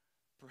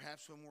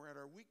 perhaps when we're at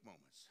our weak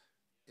moments,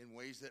 in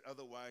ways that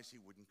otherwise he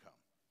wouldn't come.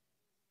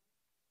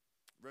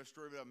 I read a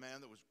story about a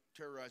man that was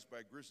terrorized by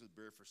a grizzly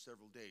bear for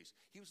several days.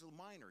 He was a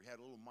miner. He had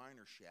a little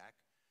miner shack.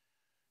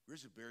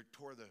 Grizzly bear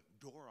tore the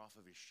door off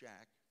of his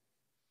shack.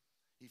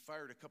 He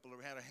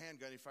had a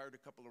handgun. He fired a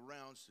couple of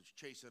rounds to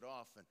chase it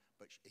off, but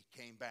it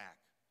came back.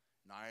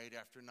 Night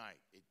after night,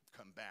 it'd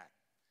come back.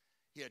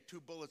 He had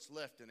 2 bullets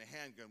left in a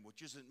handgun,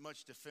 which isn't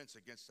much defense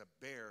against a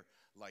bear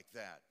like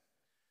that.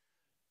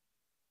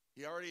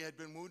 He already had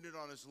been wounded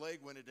on his leg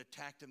when it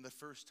attacked him the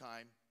first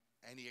time,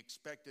 and he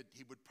expected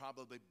he would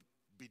probably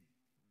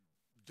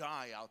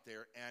die out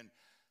there, and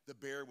the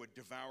bear would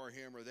devour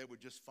him, or they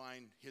would just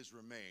find his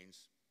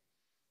remains.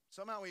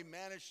 Somehow he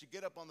managed to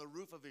get up on the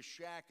roof of his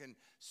shack and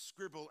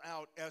scribble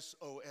out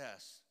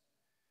SOS.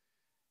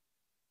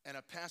 And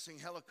a passing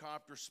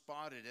helicopter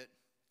spotted it,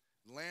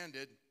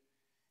 landed,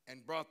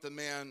 and brought the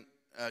man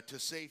to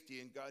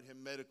safety and got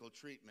him medical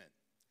treatment.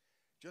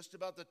 Just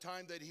about the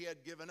time that he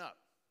had given up.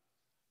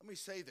 Let me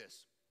say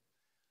this.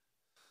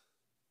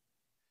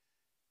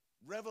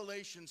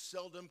 Revelation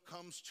seldom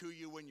comes to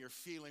you when you're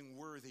feeling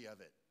worthy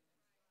of it.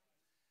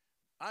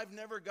 I've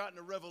never gotten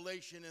a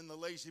revelation in the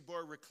lazy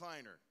boy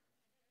recliner.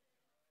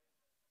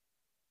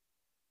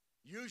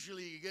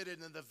 Usually you get it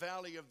in the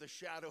valley of the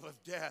shadow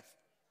of death.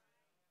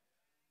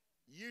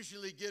 You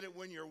usually get it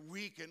when you're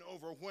weak and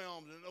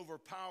overwhelmed and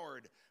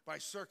overpowered by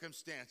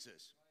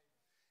circumstances.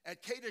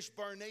 At Kadesh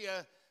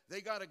Barnea,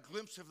 they got a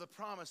glimpse of the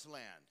promised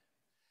land.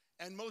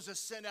 And Moses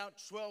sent out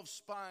 12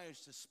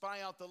 spies to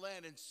spy out the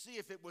land and see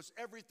if it was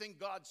everything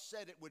God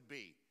said it would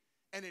be.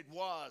 And it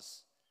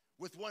was,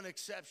 with one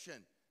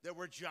exception. There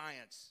were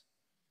giants.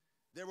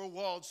 There were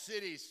walled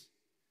cities.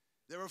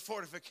 There were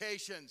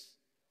fortifications.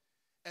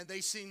 And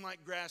they seemed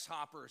like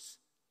grasshoppers.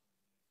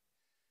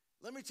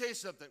 Let me tell you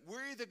something.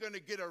 We're either going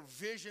to get a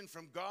vision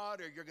from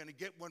God or you're going to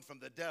get one from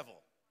the devil.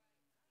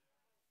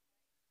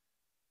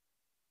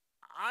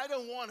 I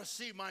don't want to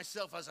see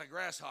myself as a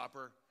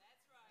grasshopper.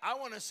 I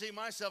want to see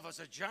myself as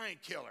a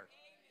giant killer. Amen.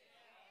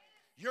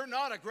 You're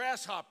not a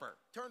grasshopper.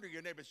 Turn to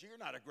your neighbor and say, you're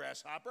not a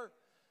grasshopper.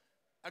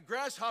 A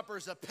grasshopper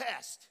is a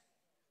pest.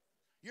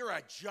 You're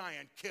a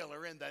giant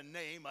killer in the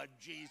name of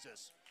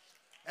Jesus.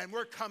 And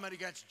we're coming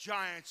against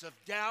giants of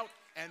doubt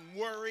and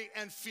worry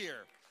and fear.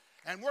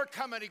 And we're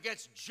coming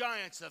against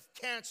giants of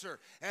cancer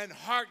and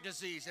heart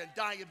disease and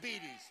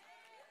diabetes.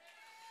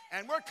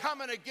 And we're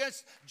coming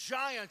against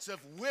giants of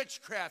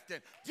witchcraft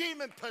and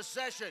demon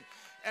possession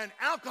and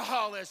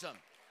alcoholism.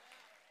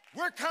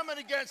 We're coming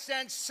against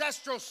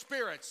ancestral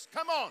spirits.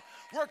 Come on.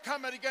 We're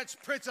coming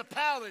against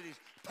principalities,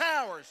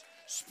 powers,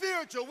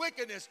 spiritual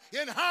wickedness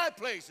in high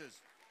places.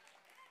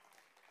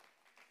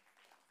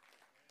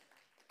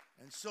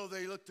 And so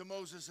they looked to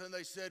Moses and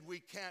they said, we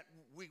can't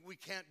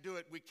do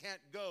it. We can't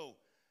go.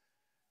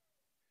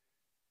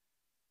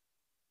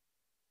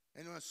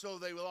 And so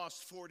they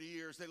lost 40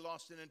 years. They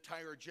lost an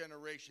entire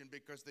generation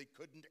because they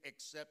couldn't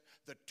accept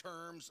the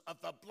terms of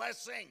the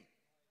blessing.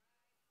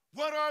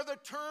 What are the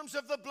terms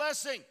of the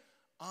blessing?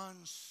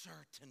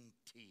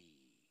 Uncertainty.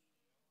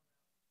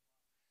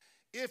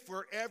 If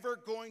we're ever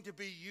going to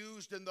be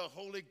used in the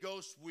Holy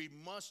Ghost, we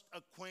must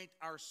acquaint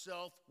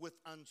ourselves with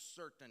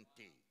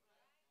uncertainty.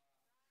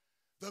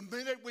 The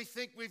minute we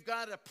think we've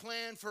got a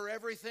plan for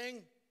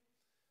everything,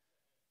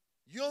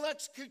 you'll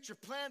execute your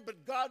plan,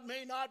 but God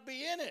may not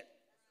be in it.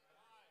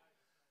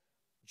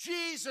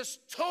 Jesus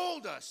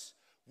told us,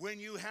 when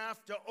you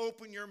have to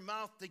open your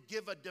mouth to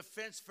give a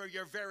defense for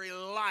your very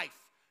life,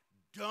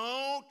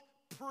 don't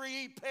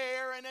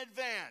prepare in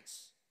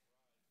advance.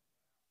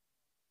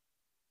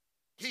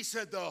 He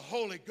said the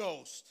Holy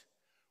Ghost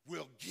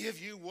will give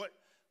you what.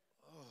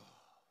 Oh.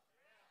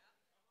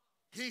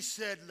 He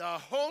said the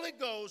Holy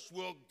Ghost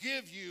will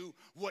give you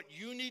what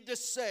you need to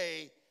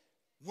say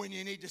when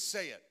you need to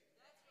say it.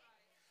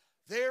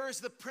 There is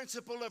the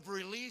principle of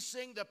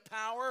releasing the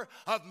power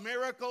of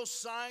miracles,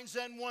 signs,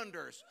 and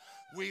wonders.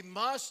 We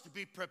must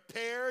be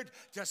prepared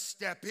to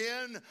step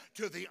in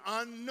to the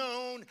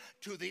unknown,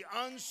 to the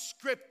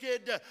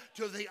unscripted,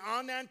 to the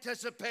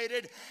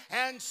unanticipated,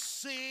 and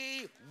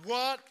see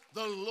what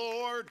the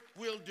Lord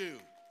will do.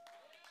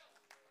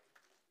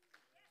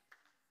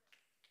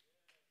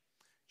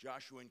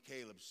 Joshua and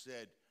Caleb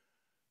said,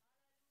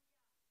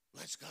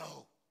 let's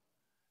go.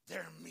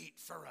 They're meat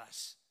for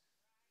us.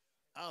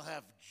 I'll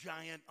have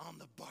giant on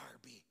the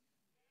Barbie.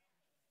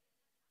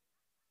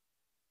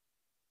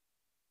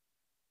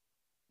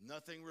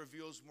 Nothing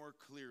reveals more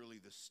clearly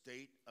the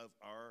state of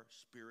our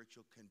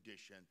spiritual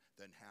condition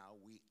than how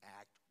we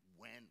act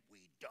when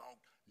we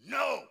don't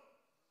know.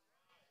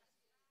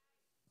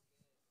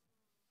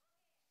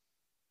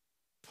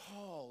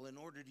 Paul, in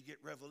order to get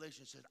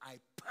revelation, said, I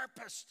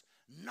purposed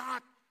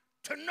not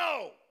to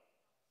know.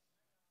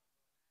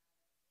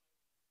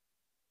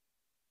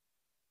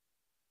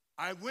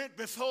 I went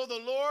before the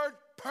Lord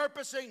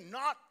purposing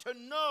not to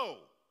know.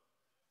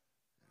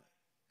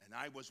 And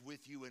I was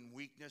with you in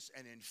weakness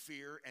and in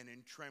fear and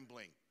in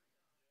trembling.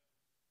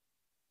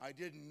 I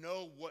didn't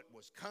know what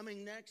was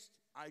coming next.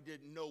 I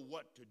didn't know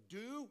what to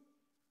do.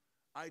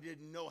 I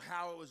didn't know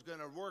how it was going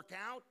to work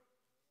out.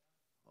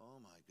 Oh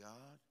my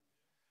God.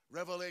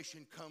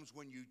 Revelation comes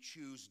when you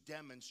choose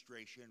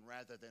demonstration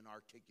rather than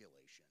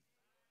articulation.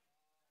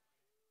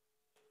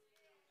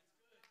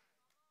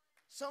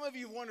 Some of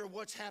you wonder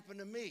what's happened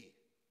to me.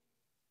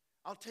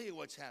 I'll tell you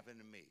what's happened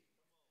to me.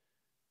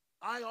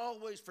 I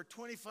always, for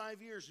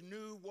 25 years,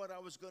 knew what I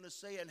was going to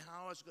say and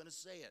how I was going to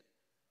say it.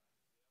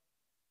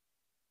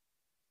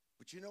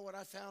 But you know what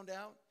I found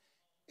out?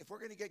 If we're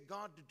going to get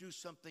God to do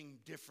something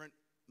different,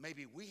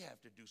 maybe we have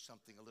to do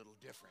something a little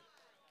different.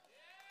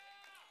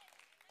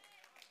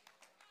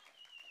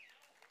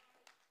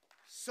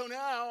 So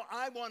now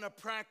I want to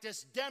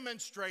practice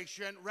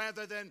demonstration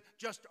rather than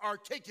just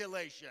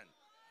articulation.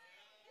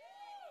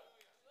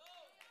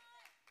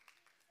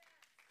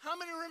 How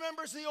many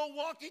remembers the old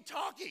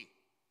walkie-talkie?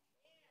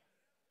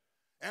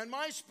 And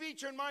my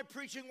speech and my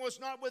preaching was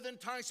not with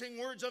enticing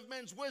words of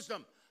men's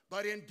wisdom,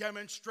 but in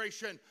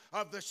demonstration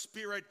of the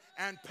Spirit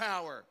and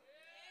power.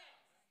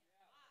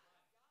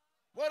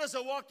 What does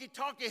a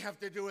walkie-talkie have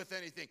to do with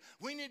anything?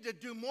 We need to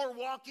do more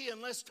walkie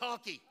and less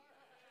talkie.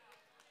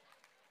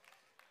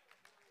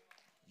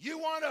 You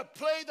want to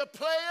play the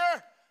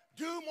player?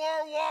 Do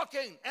more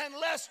walking and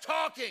less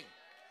talking.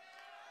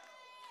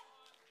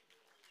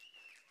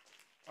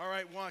 All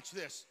right, watch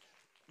this.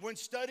 When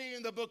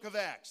studying the book of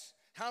Acts,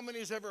 how many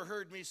has ever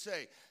heard me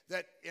say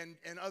that, and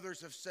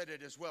others have said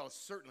it as well, it's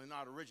certainly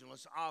not original,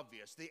 it's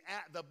obvious.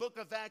 The book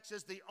of Acts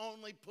is the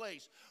only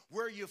place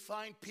where you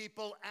find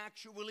people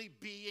actually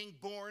being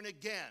born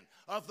again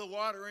of the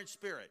water and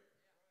spirit.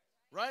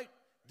 Right?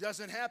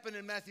 Doesn't happen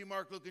in Matthew,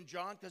 Mark, Luke, and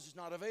John because it's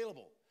not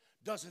available.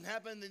 Doesn't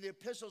happen in the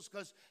epistles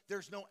because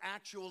there's no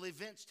actual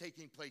events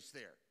taking place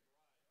there.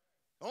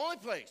 The only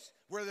place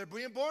where they're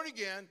being born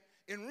again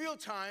in real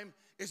time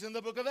is in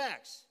the book of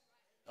Acts.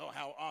 Oh,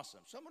 how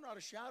awesome. Someone ought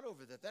to shout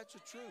over that. That's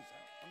the truth.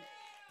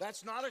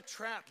 That's not a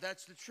trap.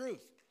 That's the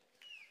truth.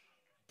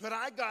 But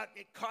I got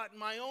caught in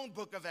my own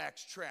book of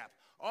Acts trap.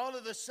 All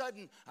of a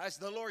sudden, as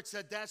the Lord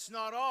said, that's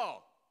not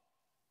all.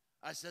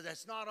 I said,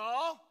 that's not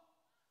all?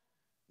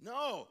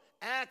 No.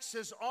 Acts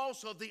is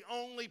also the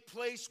only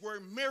place where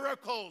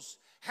miracles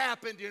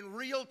happened in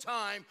real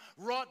time,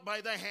 wrought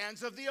by the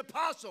hands of the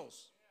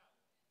apostles.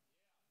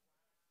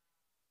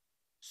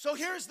 So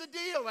here's the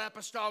deal,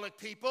 apostolic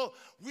people.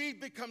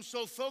 We've become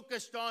so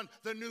focused on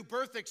the new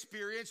birth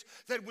experience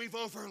that we've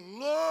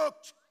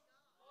overlooked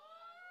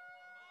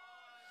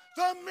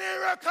the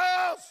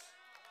miracles.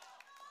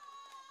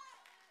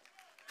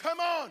 Come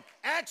on,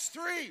 Acts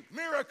 3,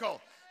 miracle.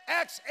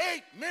 Acts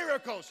 8,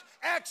 miracles.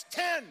 Acts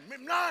 10,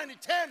 9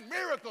 and 10,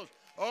 miracles.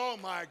 Oh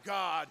my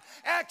God.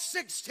 Acts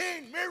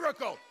 16,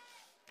 miracle.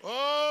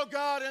 Oh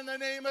God, in the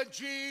name of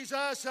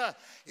Jesus, I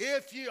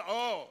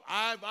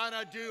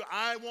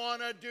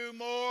want to do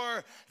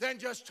more than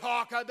just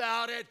talk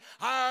about it.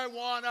 I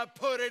want to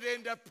put it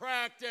into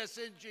practice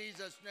in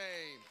Jesus'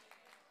 name.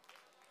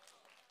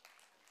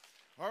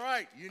 All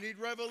right, you need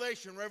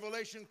revelation.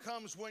 Revelation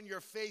comes when your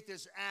faith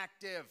is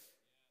active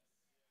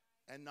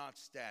and not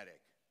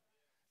static.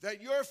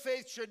 That your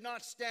faith should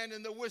not stand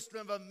in the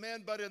wisdom of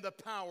men, but in the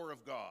power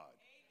of God.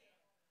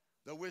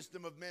 The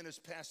wisdom of men is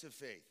passive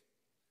faith.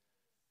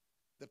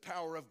 The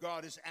power of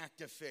God is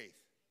active faith.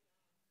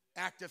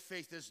 Active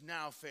faith is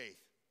now faith.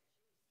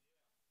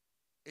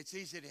 It's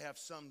easy to have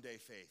someday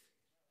faith.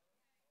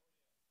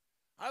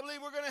 I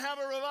believe we're going to have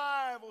a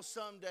revival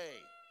someday.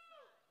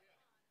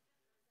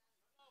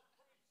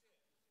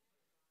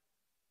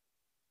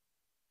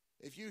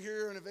 If you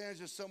hear an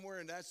evangelist somewhere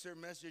and that's their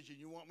message and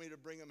you want me to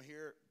bring them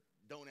here,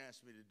 don't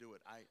ask me to do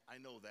it. I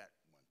know that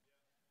one.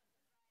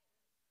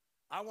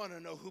 I want to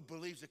know who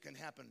believes it can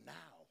happen now.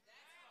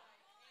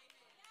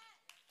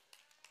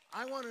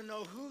 I want to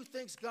know who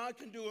thinks God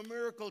can do a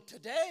miracle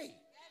today.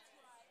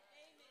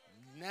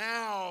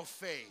 Now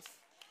faith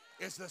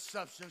is the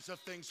substance of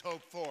things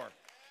hoped for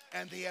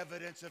and the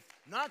evidence of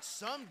not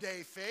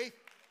someday faith.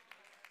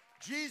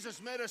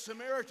 Jesus met a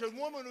Samaritan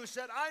woman who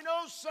said, I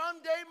know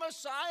someday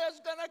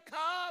Messiah's going to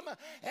come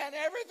and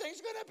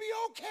everything's going to be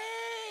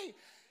okay.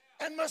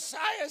 And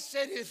Messiah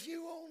said, if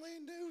you only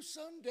knew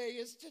someday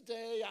is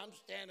today, I'm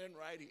standing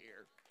right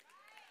here.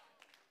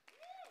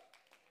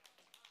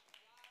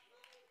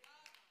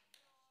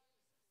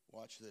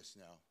 Watch this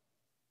now.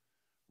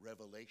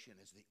 Revelation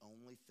is the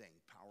only thing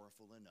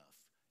powerful enough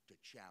to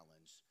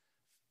challenge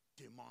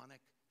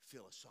demonic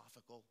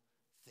philosophical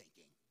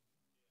thinking.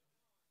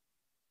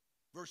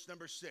 Verse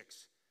number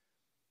 6.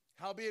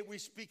 Howbeit we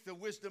speak the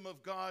wisdom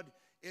of God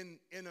in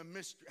a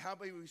mystery.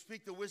 Howbeit we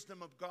speak the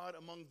wisdom of God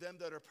among them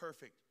that are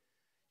perfect.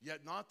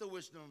 Yet not the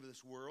wisdom of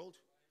this world,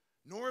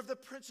 nor of the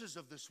princes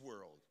of this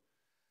world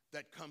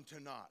that come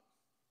to naught.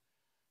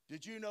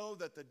 Did you know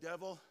that the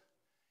devil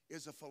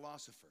is a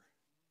philosopher?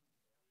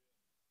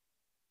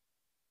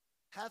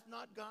 Hath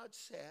not God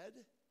said?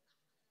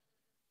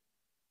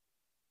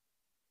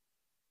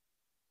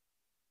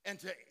 And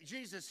to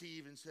Jesus he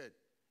even said,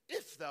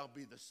 if thou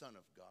be the Son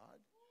of God.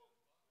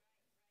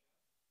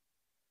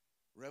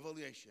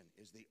 Revelation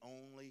is the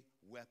only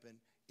weapon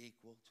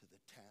equal to the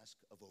task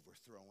of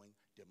overthrowing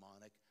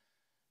demonic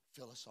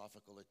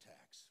philosophical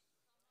attacks.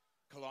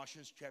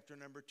 Colossians chapter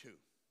number 2.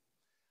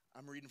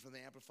 I'm reading from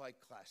the Amplified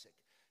Classic.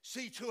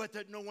 See to it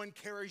that no one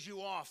carries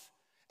you off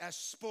as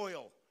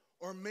spoil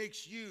or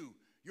makes you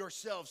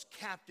yourselves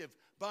captive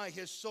by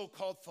his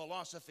so-called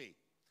philosophy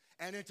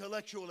and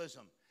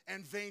intellectualism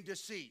and vain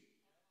deceit,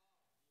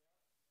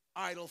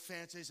 idle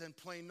fancies and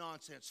plain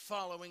nonsense,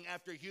 following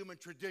after human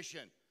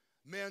tradition,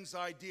 men's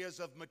ideas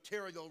of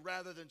material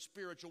rather than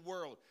spiritual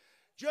world,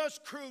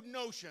 just crude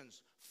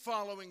notions,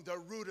 following the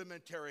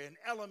rudimentary and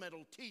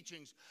elemental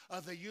teachings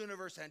of the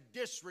universe and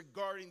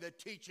disregarding the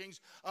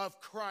teachings of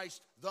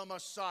Christ the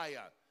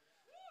Messiah.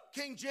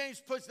 King James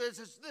puts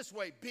this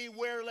way,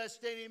 beware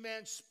lest any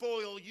man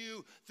spoil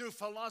you through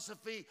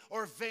philosophy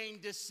or vain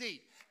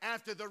deceit,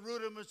 after the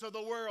rudiments of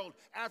the world,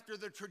 after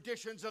the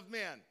traditions of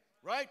men,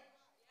 right?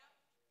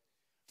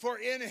 For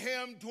in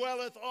him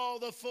dwelleth all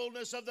the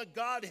fullness of the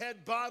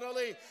Godhead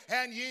bodily,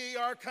 and ye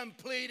are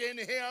complete in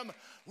him,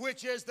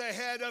 which is the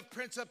head of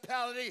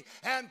principality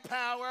and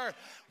power.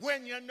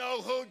 When you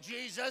know who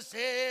Jesus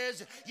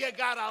is, you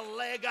got a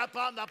leg up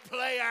on the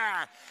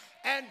player.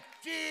 And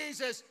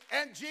Jesus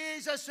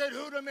said,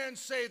 who do men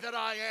say that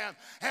I am?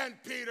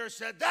 And Peter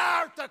said,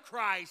 thou art the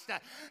Christ.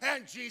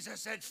 And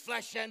Jesus said,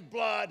 flesh and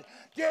blood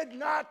did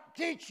not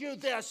teach you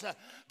this,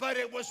 but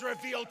it was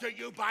revealed to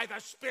you by the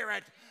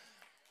Spirit.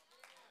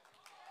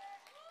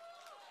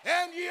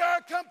 And ye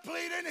are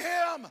complete in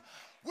him,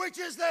 which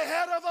is the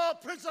head of all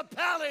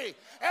principality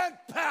and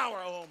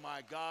power. Oh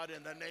my God,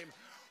 in the name.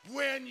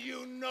 When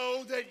you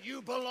know that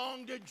you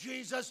belong to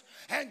Jesus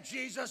and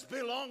Jesus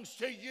belongs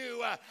to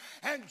you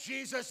and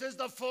Jesus is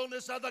the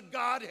fullness of the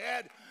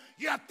Godhead,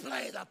 you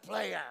play the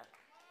player.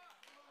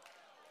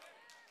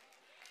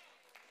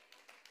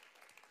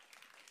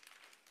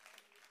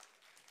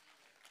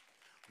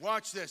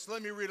 Watch this.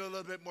 Let me read a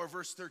little bit more.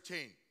 Verse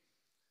 14.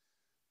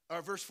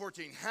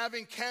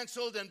 Having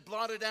canceled and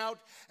blotted out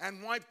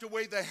and wiped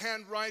away the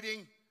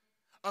handwriting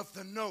of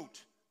the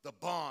note, the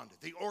bond,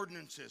 the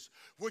ordinances,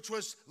 which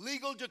was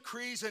legal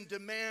decrees and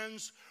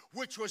demands,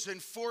 which was in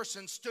force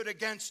and stood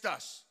against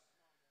us.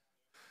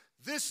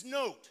 This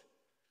note,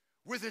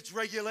 with its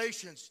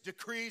regulations,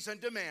 decrees, and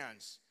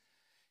demands,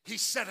 he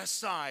set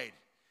aside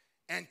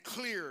and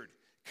cleared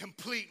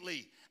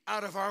completely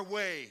out of our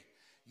way,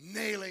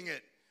 nailing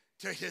it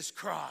to his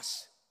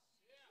cross.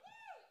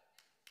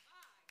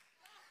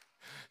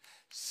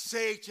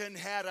 Satan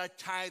had a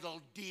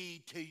title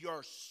deed to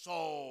your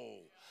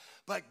soul,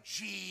 but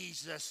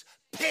Jesus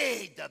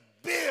paid the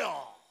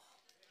bill.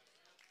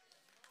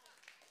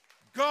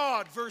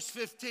 God, verse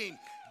 15,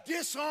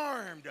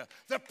 disarmed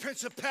the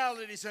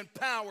principalities and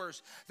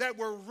powers that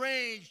were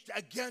raged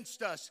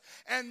against us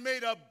and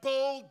made a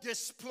bold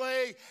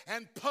display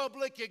and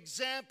public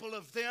example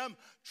of them,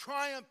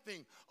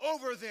 triumphing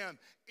over them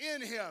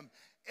in him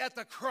at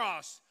the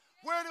cross.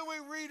 Where do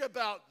we read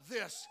about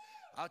this?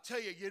 I'll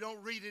tell you, you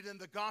don't read it in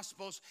the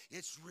Gospels.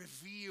 It's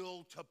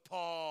revealed to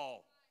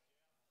Paul.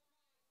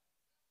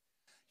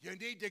 You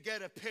need to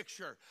get a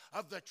picture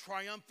of the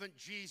triumphant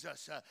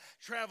Jesus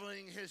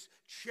traveling his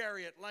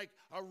chariot like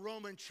a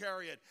Roman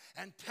chariot,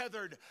 and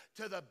tethered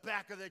to the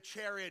back of the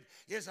chariot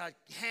is a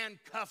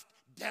handcuffed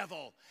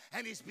devil,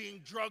 and he's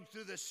being drugged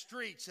through the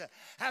streets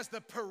as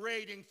the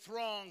parading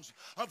throngs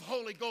of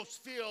Holy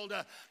Ghost filled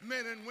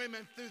men and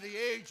women through the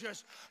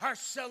ages are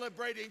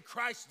celebrating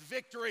Christ's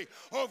victory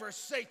over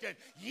Satan.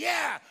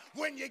 Yeah,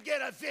 when you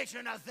get a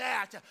vision of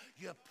that,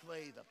 you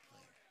play the player.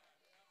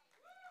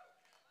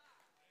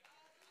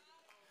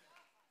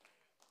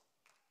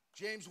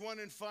 James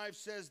 1:5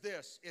 says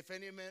this, if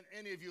any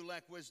of you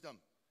lack wisdom,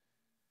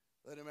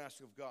 let him ask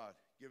of God,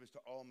 give it to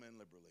all men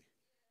liberally.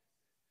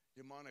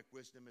 Demonic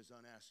wisdom is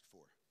unasked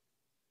for.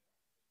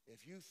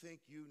 If you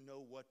think you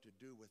know what to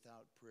do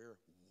without prayer,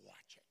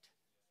 watch it.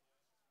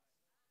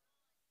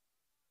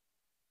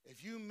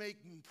 If you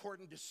make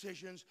important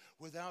decisions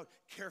without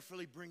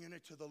carefully bringing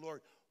it to the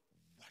Lord,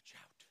 watch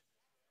out.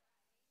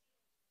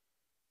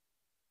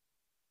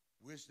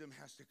 Wisdom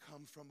has to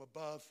come from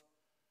above,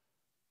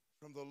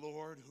 from the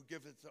Lord who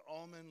giveth to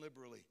all men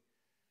liberally,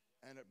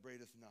 and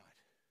upbraideth not.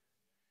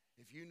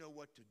 If you know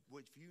what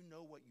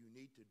you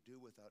need to do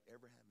without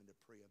ever having to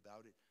pray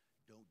about it,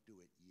 don't do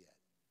it yet.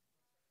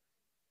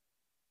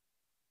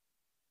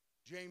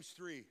 James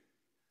 3.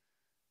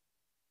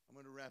 I'm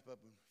going to wrap up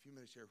in a few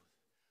minutes here.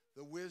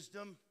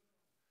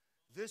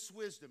 This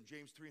wisdom,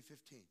 James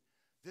 3:15,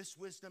 this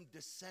wisdom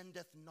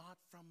descendeth not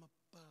from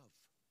above,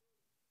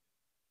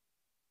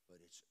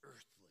 but it's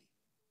earthly,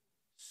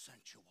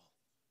 sensual,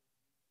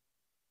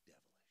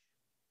 devilish.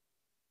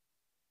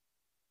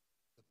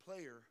 The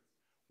player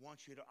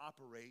wants you to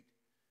operate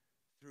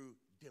through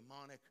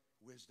demonic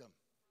wisdom.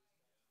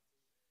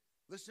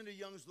 Listen to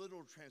Young's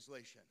literal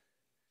translation.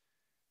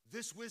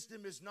 This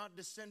wisdom is not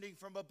descending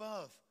from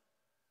above,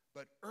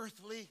 but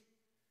earthly,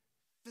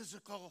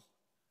 physical,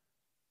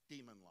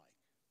 demon-like.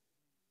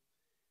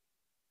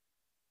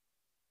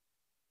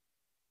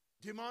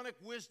 Demonic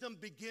wisdom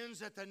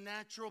begins at the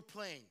natural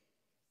plane,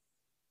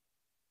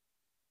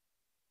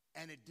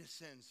 and it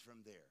descends from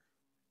there.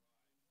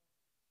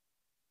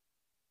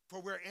 For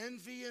where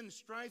envy and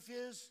strife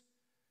is,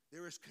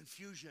 there is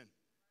confusion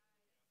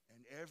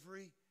and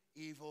every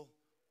evil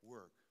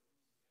work.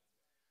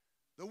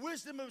 The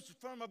wisdom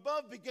from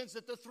above begins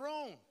at the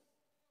throne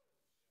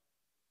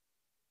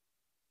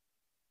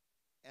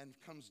and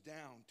comes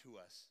down to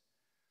us.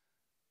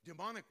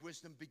 Demonic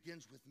wisdom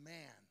begins with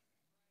man,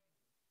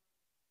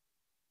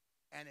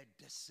 and it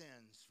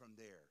descends from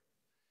there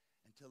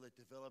until it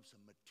develops a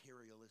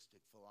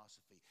materialistic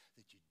philosophy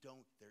that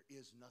there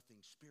is nothing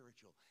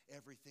spiritual.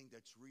 Everything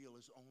that's real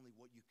is only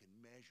what you can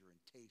measure and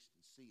taste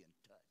and see and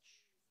touch.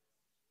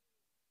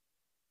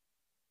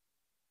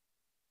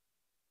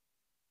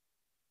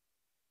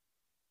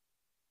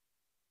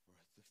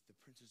 Or the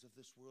princes of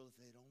this world, if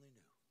they'd only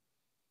knew,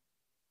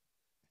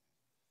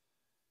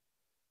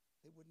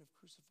 they wouldn't have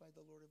crucified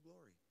the Lord of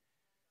glory.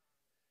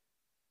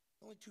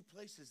 Only two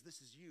places this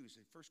is used,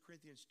 in 1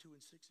 Corinthians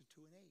 2:6 and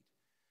 2:8.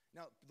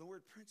 Now, the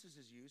word princes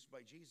is used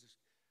by Jesus,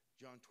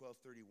 John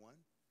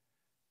 12:31.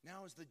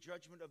 Now is the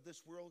judgment of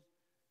this world.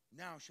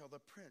 Now shall the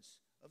prince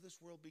of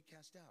this world be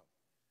cast out.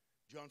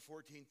 John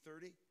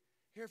 14:30.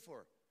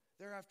 Herefore,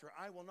 thereafter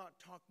I will not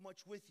talk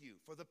much with you,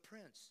 for the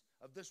prince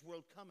of this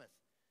world cometh,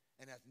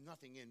 and hath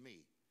nothing in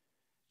me.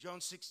 John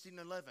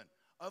 16:11.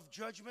 Of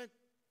judgment,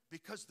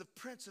 because the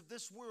prince of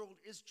this world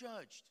is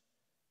judged.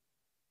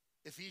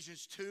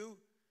 Ephesians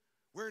 2.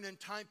 Wherein in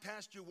time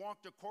past you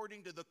walked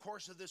according to the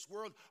course of this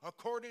world,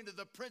 according to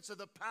the prince of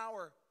the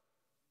power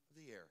of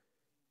the air.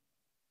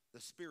 The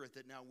spirit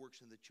that now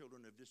works in the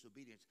children of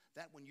disobedience.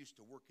 That one used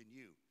to work in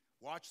you.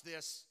 Watch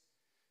this.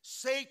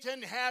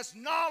 Satan has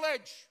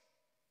knowledge,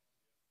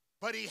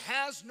 but he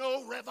has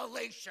no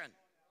revelation.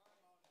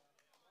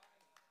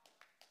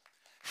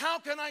 How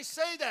can I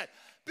say that?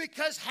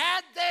 Because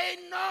had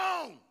they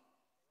known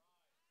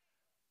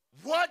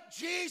what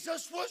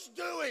Jesus was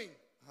doing,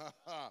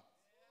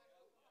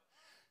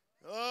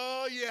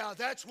 oh, yeah,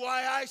 that's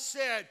why I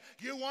said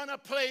you want to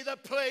play the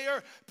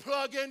player,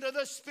 plug into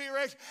the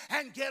Spirit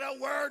and get a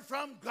word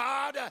from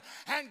God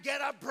and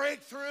get a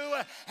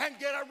breakthrough and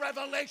get a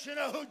revelation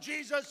of who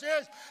Jesus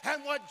is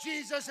and what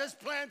Jesus has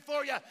planned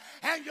for you,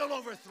 and you'll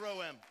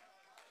overthrow him.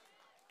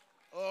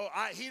 Oh,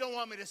 he don't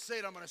want me to say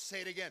it. I'm going to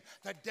say it again.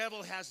 The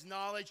devil has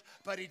knowledge,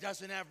 but he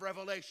doesn't have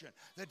revelation.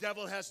 The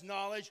devil has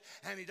knowledge,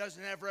 and he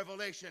doesn't have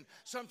revelation.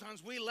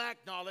 Sometimes we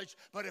lack knowledge,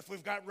 but if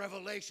we've got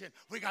revelation,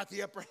 we got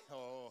the upper.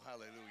 Oh,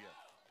 hallelujah.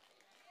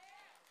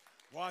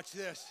 Watch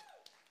this.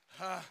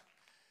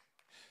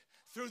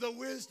 Through the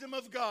wisdom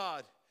of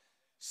God,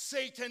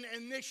 Satan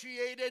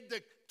initiated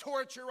the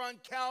torture on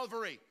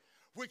Calvary,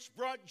 which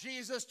brought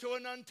Jesus to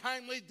an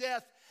untimely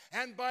death.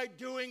 And by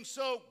doing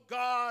so,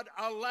 God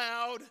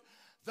allowed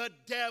the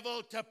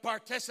devil to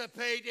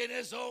participate in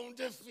his own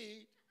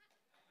defeat.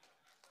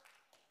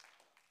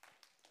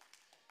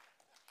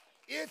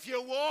 If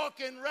you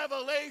walk in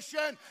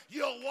revelation,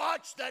 you'll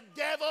watch the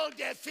devil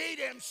defeat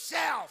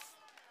himself.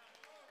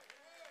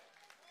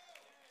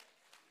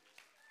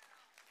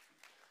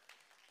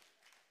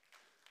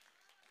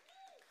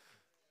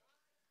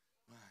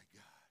 My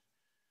God.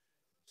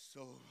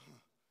 So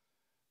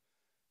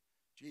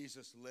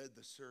Jesus led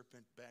the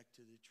serpent back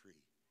to the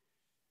tree.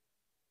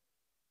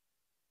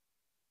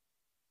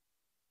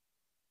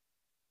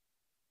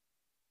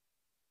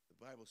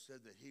 The Bible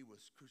said that he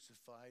was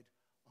crucified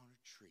on a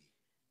tree.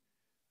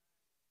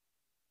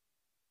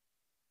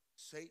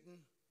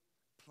 Satan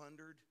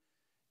plundered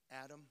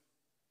Adam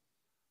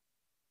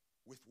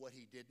with what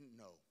he didn't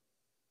know.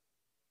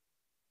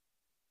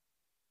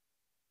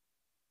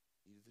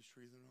 Eat of the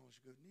tree of the knowledge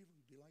of good and evil,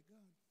 be like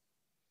God.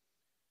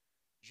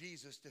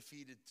 Jesus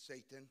defeated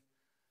Satan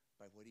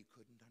by what he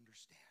couldn't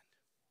understand.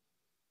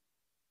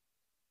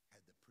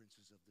 Had the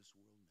princes of this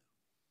world knew.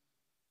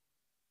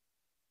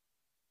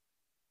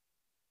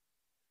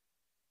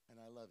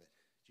 love it.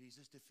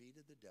 Jesus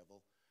defeated the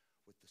devil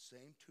with the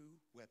same two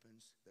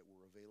weapons that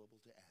were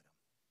available to Adam.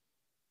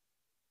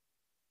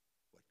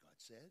 What God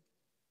said,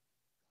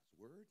 God's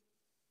word,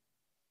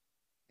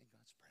 and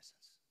God's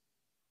presence.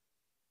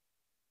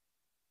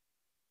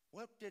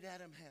 What did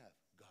Adam have?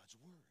 God's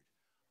word.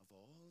 Of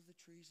all of the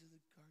trees of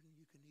the garden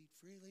you can eat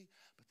freely,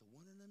 but the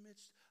one in the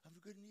midst of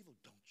good and evil,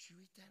 don't you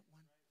eat that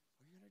one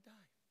or you're going to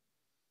die.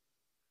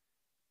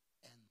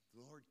 And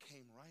the Lord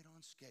came right on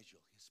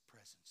schedule, his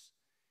presence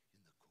in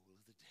the cool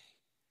of the day.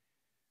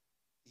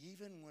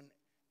 Even when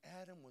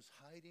Adam was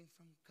hiding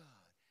from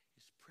God,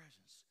 his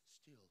presence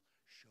still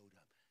showed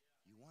up.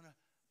 You want to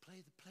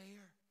play the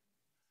player?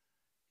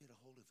 Get a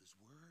hold of his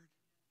word.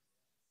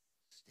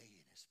 Stay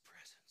in his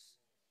presence.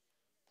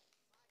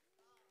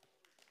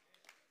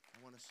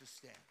 I want us to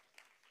stand.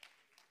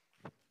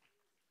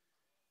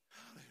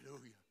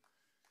 Hallelujah.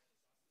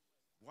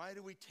 Why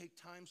do we take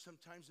time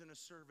sometimes in a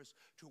service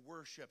to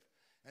worship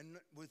and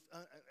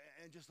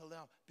just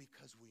allow?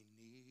 Because we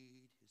need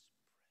his presence.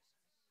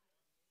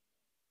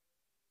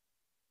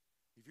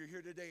 If you're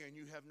here today and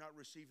you have not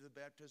received the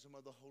baptism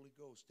of the Holy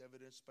Ghost,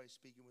 evidenced by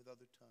speaking with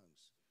other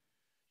tongues,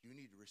 you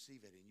need to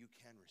receive it, and you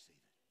can receive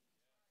it.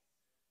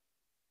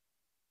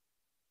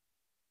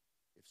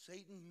 If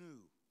Satan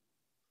knew,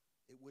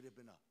 it would have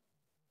been a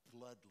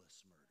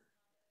bloodless murder.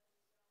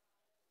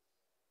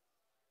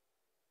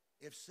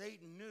 If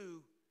Satan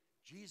knew,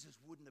 Jesus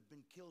wouldn't have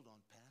been killed on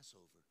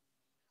Passover.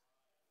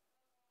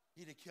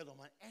 He'd have killed him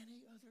on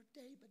any other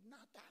day, but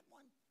not that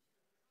one.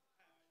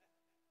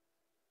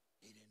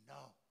 He didn't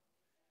know.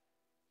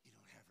 You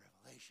don't have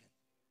revelation.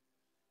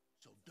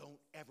 So don't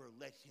ever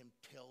let him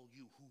tell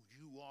you who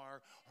you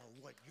are or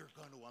what you're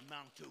going to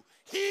amount to.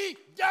 He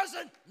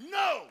doesn't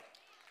know.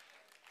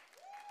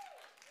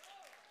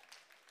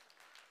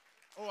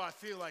 Oh, I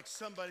feel like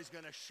somebody's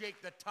going to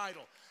shake the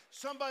title.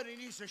 Somebody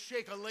needs to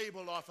shake a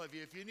label off of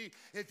you.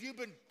 If you've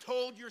been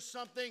told you're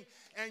something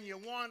and you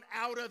want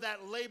out of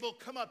that label,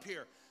 come up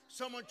here.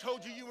 Someone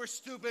told you were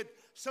stupid.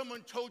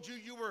 Someone told you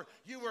you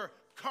were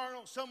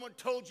carnal. Someone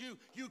told you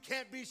you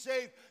can't be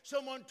saved.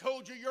 Someone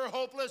told you you're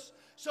hopeless.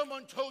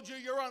 Someone told you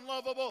you're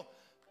unlovable.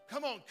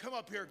 Come on, come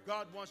up here.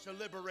 God wants to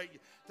liberate you.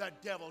 The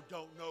devil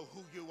don't know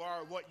who you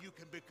are or what you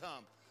can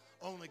become.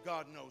 Only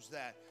God knows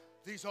that.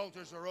 These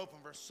altars are open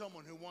for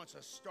someone who wants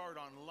a start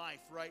on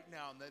life right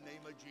now in the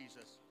name of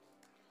Jesus.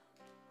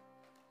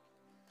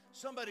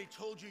 Somebody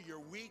told you you're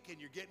weak and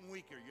you're getting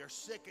weaker. You're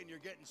sick and you're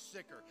getting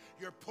sicker.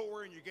 You're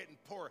poor and you're getting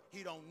poorer.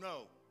 He don't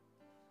know.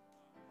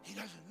 He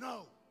doesn't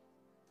know.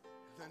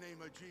 In the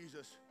name of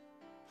Jesus,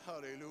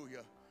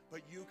 hallelujah.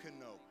 But you can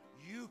know.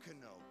 You can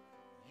know.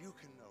 You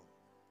can know.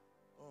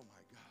 Oh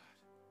my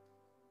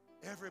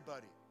God.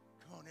 Everybody,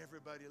 come on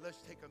everybody, let's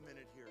take a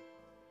minute here.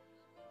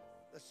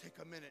 Let's take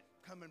a minute.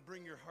 Come and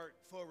bring your heart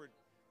forward.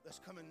 Let's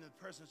come in the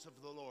presence of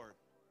the Lord.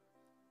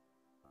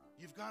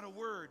 You've got a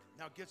word.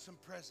 Now get some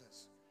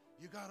presence.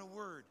 You got a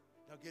word.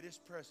 Now get his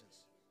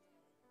presence.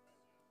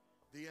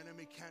 The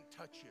enemy can't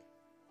touch you.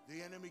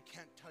 The enemy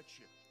can't touch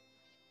you.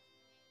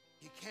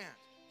 He can't.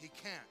 He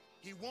can't.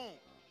 He won't.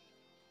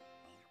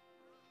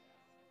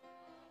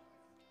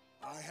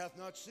 Eye hath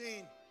not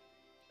seen,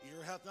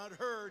 ear hath not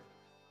heard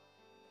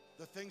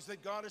the things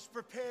that God has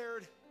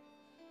prepared,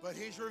 but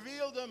he's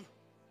revealed them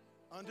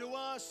unto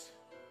us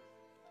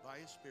by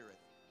his Spirit.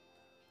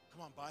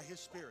 Come on, by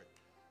his Spirit.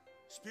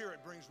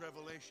 Spirit brings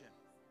revelation.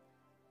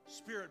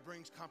 Spirit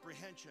brings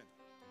comprehension.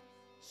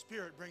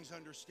 Spirit brings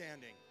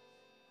understanding.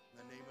 In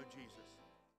the name of Jesus.